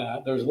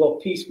 there's a little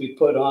piece we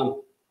put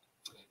on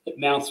that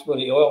mounts where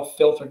the oil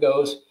filter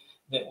goes,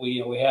 that we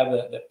have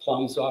that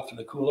plumbs off to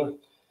the cooler.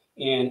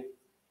 And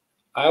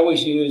I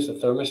always use the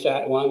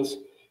thermostat ones,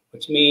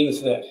 which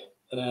means that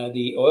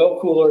the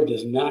oil cooler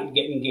does not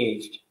get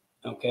engaged,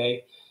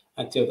 okay,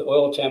 until the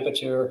oil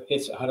temperature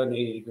hits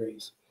 180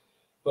 degrees.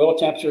 Oil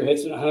temperature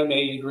hits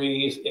 180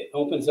 degrees, it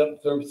opens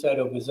up, the thermostat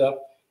opens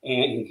up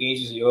and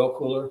engages the oil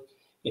cooler.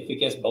 If it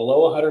gets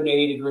below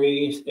 180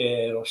 degrees,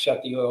 it'll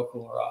shut the oil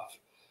cooler off.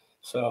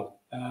 So,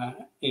 I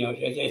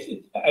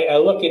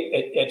look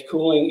at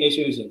cooling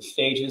issues in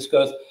stages,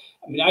 because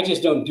I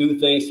just don't do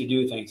things to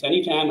do things.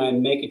 Anytime I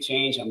make a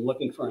change, I'm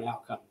looking for an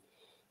outcome.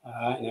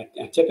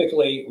 And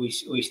typically,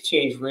 we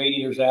change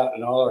radiators out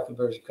in all our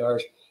conversion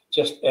cars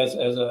just as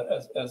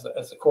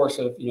a course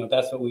of,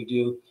 that's what we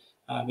do,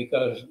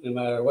 because no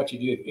matter what you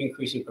do,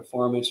 increasing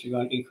performance, you're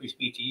going to increase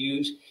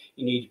BTUs.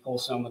 You need to pull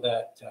some of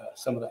that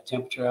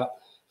temperature out.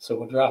 So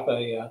we'll drop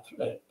a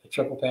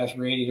triple pass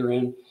radiator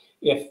in.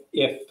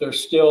 If there's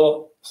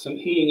still some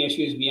heating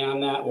issues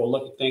beyond that, we'll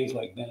look at things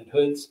like vented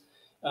hoods,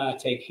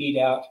 take heat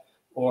out,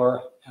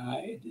 or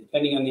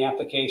depending on the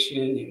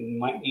application, you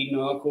might need an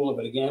oil cooler,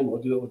 but again,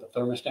 we'll do it with a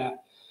thermostat.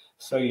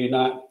 So you're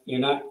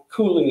not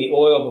cooling the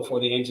oil before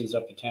the engine's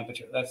up to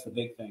temperature. That's the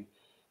big thing.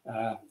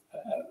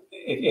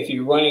 If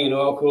you're running an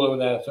oil cooler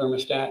without a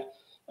thermostat,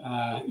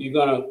 you're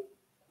going to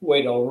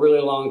wait a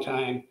really long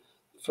time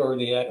for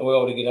the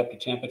oil to get up to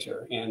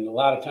temperature. And a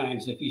lot of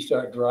times, if you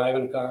start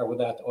driving a car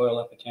without the oil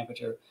up to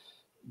temperature,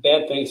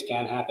 bad things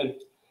can happen.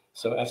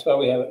 So that's why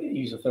we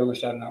use a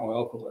thermostat in our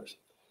oil coolers.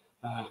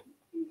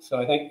 So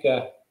I think,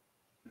 did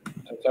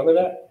I cover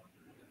that?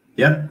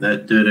 Yeah,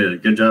 that did a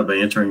good job of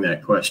answering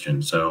that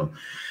question. So,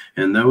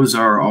 and those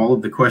are all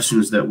of the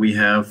questions that we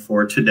have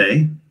for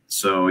today.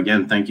 So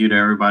again, thank you to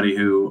everybody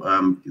who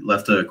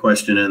left a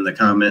question in the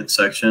comment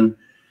section.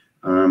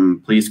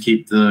 Please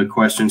keep the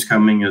questions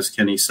coming. As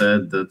Kenny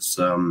said,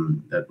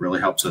 that really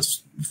helps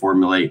us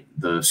formulate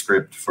the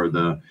script for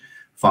the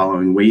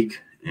following week.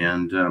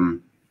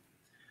 And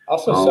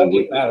also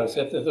subject matters.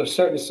 If there's a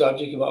certain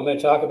subject you want me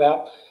to talk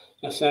about,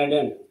 send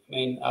it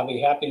in. I'll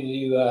be happy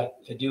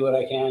to do what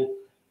I can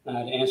to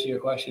answer your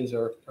questions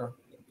or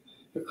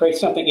create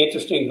something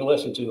interesting to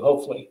listen to,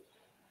 hopefully.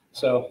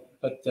 So,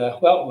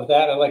 well, with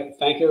that, I'd like to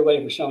thank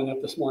everybody for showing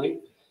up this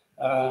morning,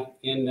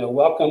 and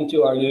welcome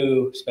to our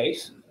new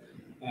space.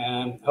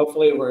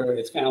 Hopefully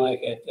it's kind of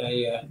like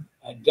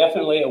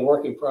definitely a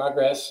work in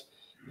progress,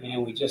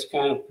 and we just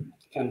kind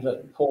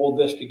of pulled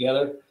this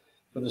together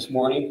for this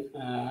morning,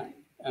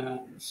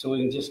 so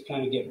we can just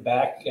kind of get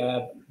back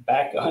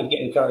on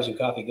getting Cars and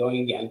Coffee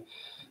going again.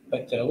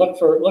 But look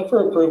for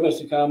improvements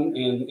to come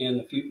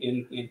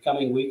in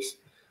coming weeks.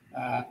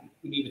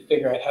 We need to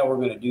figure out how we're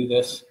going to do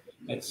this.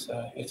 It's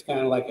kind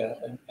of like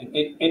an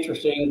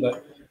interesting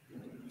but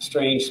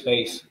strange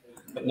space,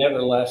 but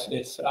nevertheless,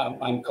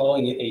 I'm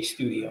calling it a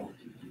studio.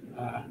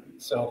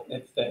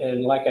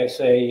 And like I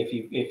say,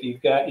 if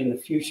you've got in the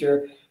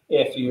future,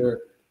 if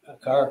you're a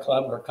car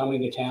club or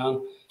coming to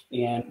town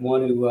and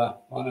want to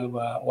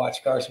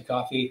watch Cars and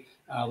Coffee,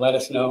 let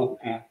us know.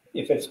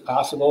 If it's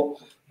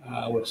possible,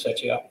 we'll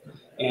set you up.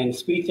 And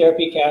Speed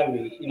Therapy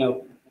Academy,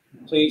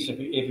 please, if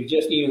you're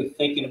just even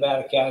thinking about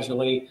it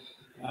casually,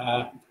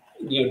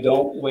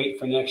 don't wait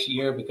for next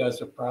year, because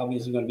there probably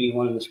isn't going to be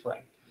one in the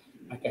spring.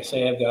 Like I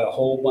say, I've got a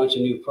whole bunch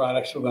of new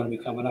products we're going to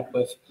be coming up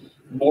with.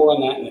 More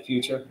on that in the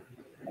future.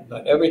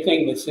 But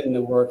everything that's in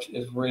the works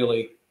is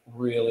really,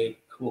 really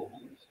cool.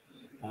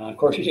 Of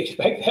course, you'd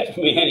expect that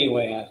from me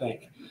anyway, I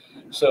think.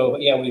 So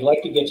yeah, we'd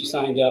like to get you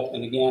signed up.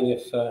 And again,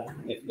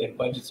 if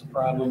budget's a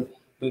problem,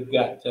 we've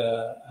got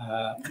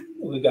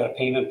a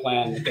payment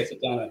plan that gets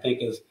it down. I think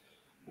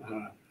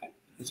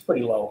it's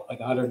pretty low, like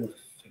 $150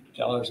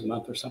 a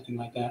month or something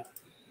like that.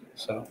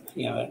 So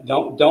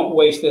don't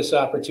waste this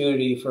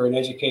opportunity for an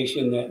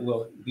education that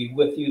will be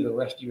with you the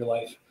rest of your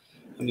life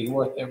and be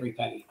worth every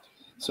penny.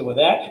 So with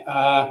that,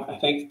 I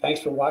think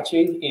thanks for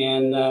watching,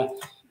 and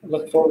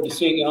look forward to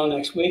seeing you all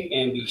next week.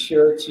 And be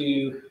sure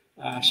to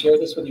share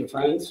this with your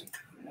friends.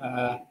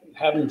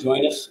 Have them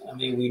join us. I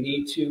mean, we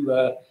need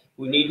to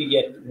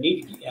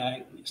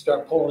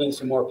start pulling in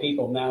some more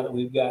people now that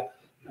we've got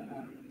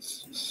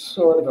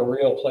sort of a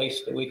real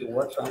place that we can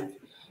work from.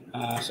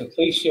 So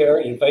please share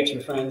and invite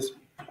your friends.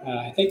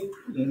 I think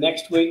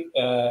next week,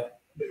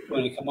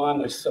 when you come on,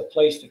 there's a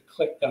place to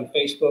click on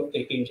Facebook.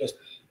 They can just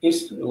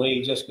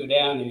instantly just go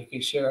down and you can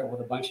share it with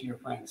a bunch of your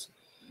friends.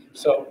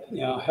 So,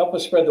 help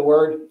us spread the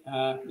word.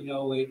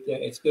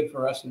 It's good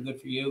for us and good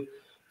for you.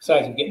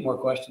 Besides, we get more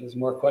questions. The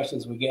more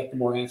questions we get, the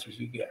more answers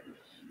you get.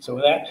 So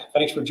with that,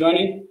 thanks for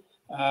joining,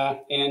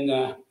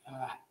 and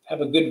have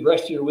a good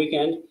rest of your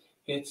weekend.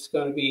 It's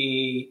going to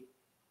be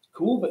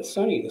cool but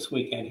sunny this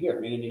weekend here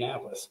in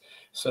Indianapolis.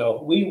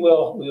 So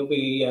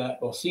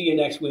we'll see you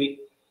next week.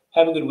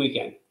 Have a good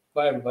weekend.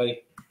 Bye,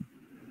 everybody.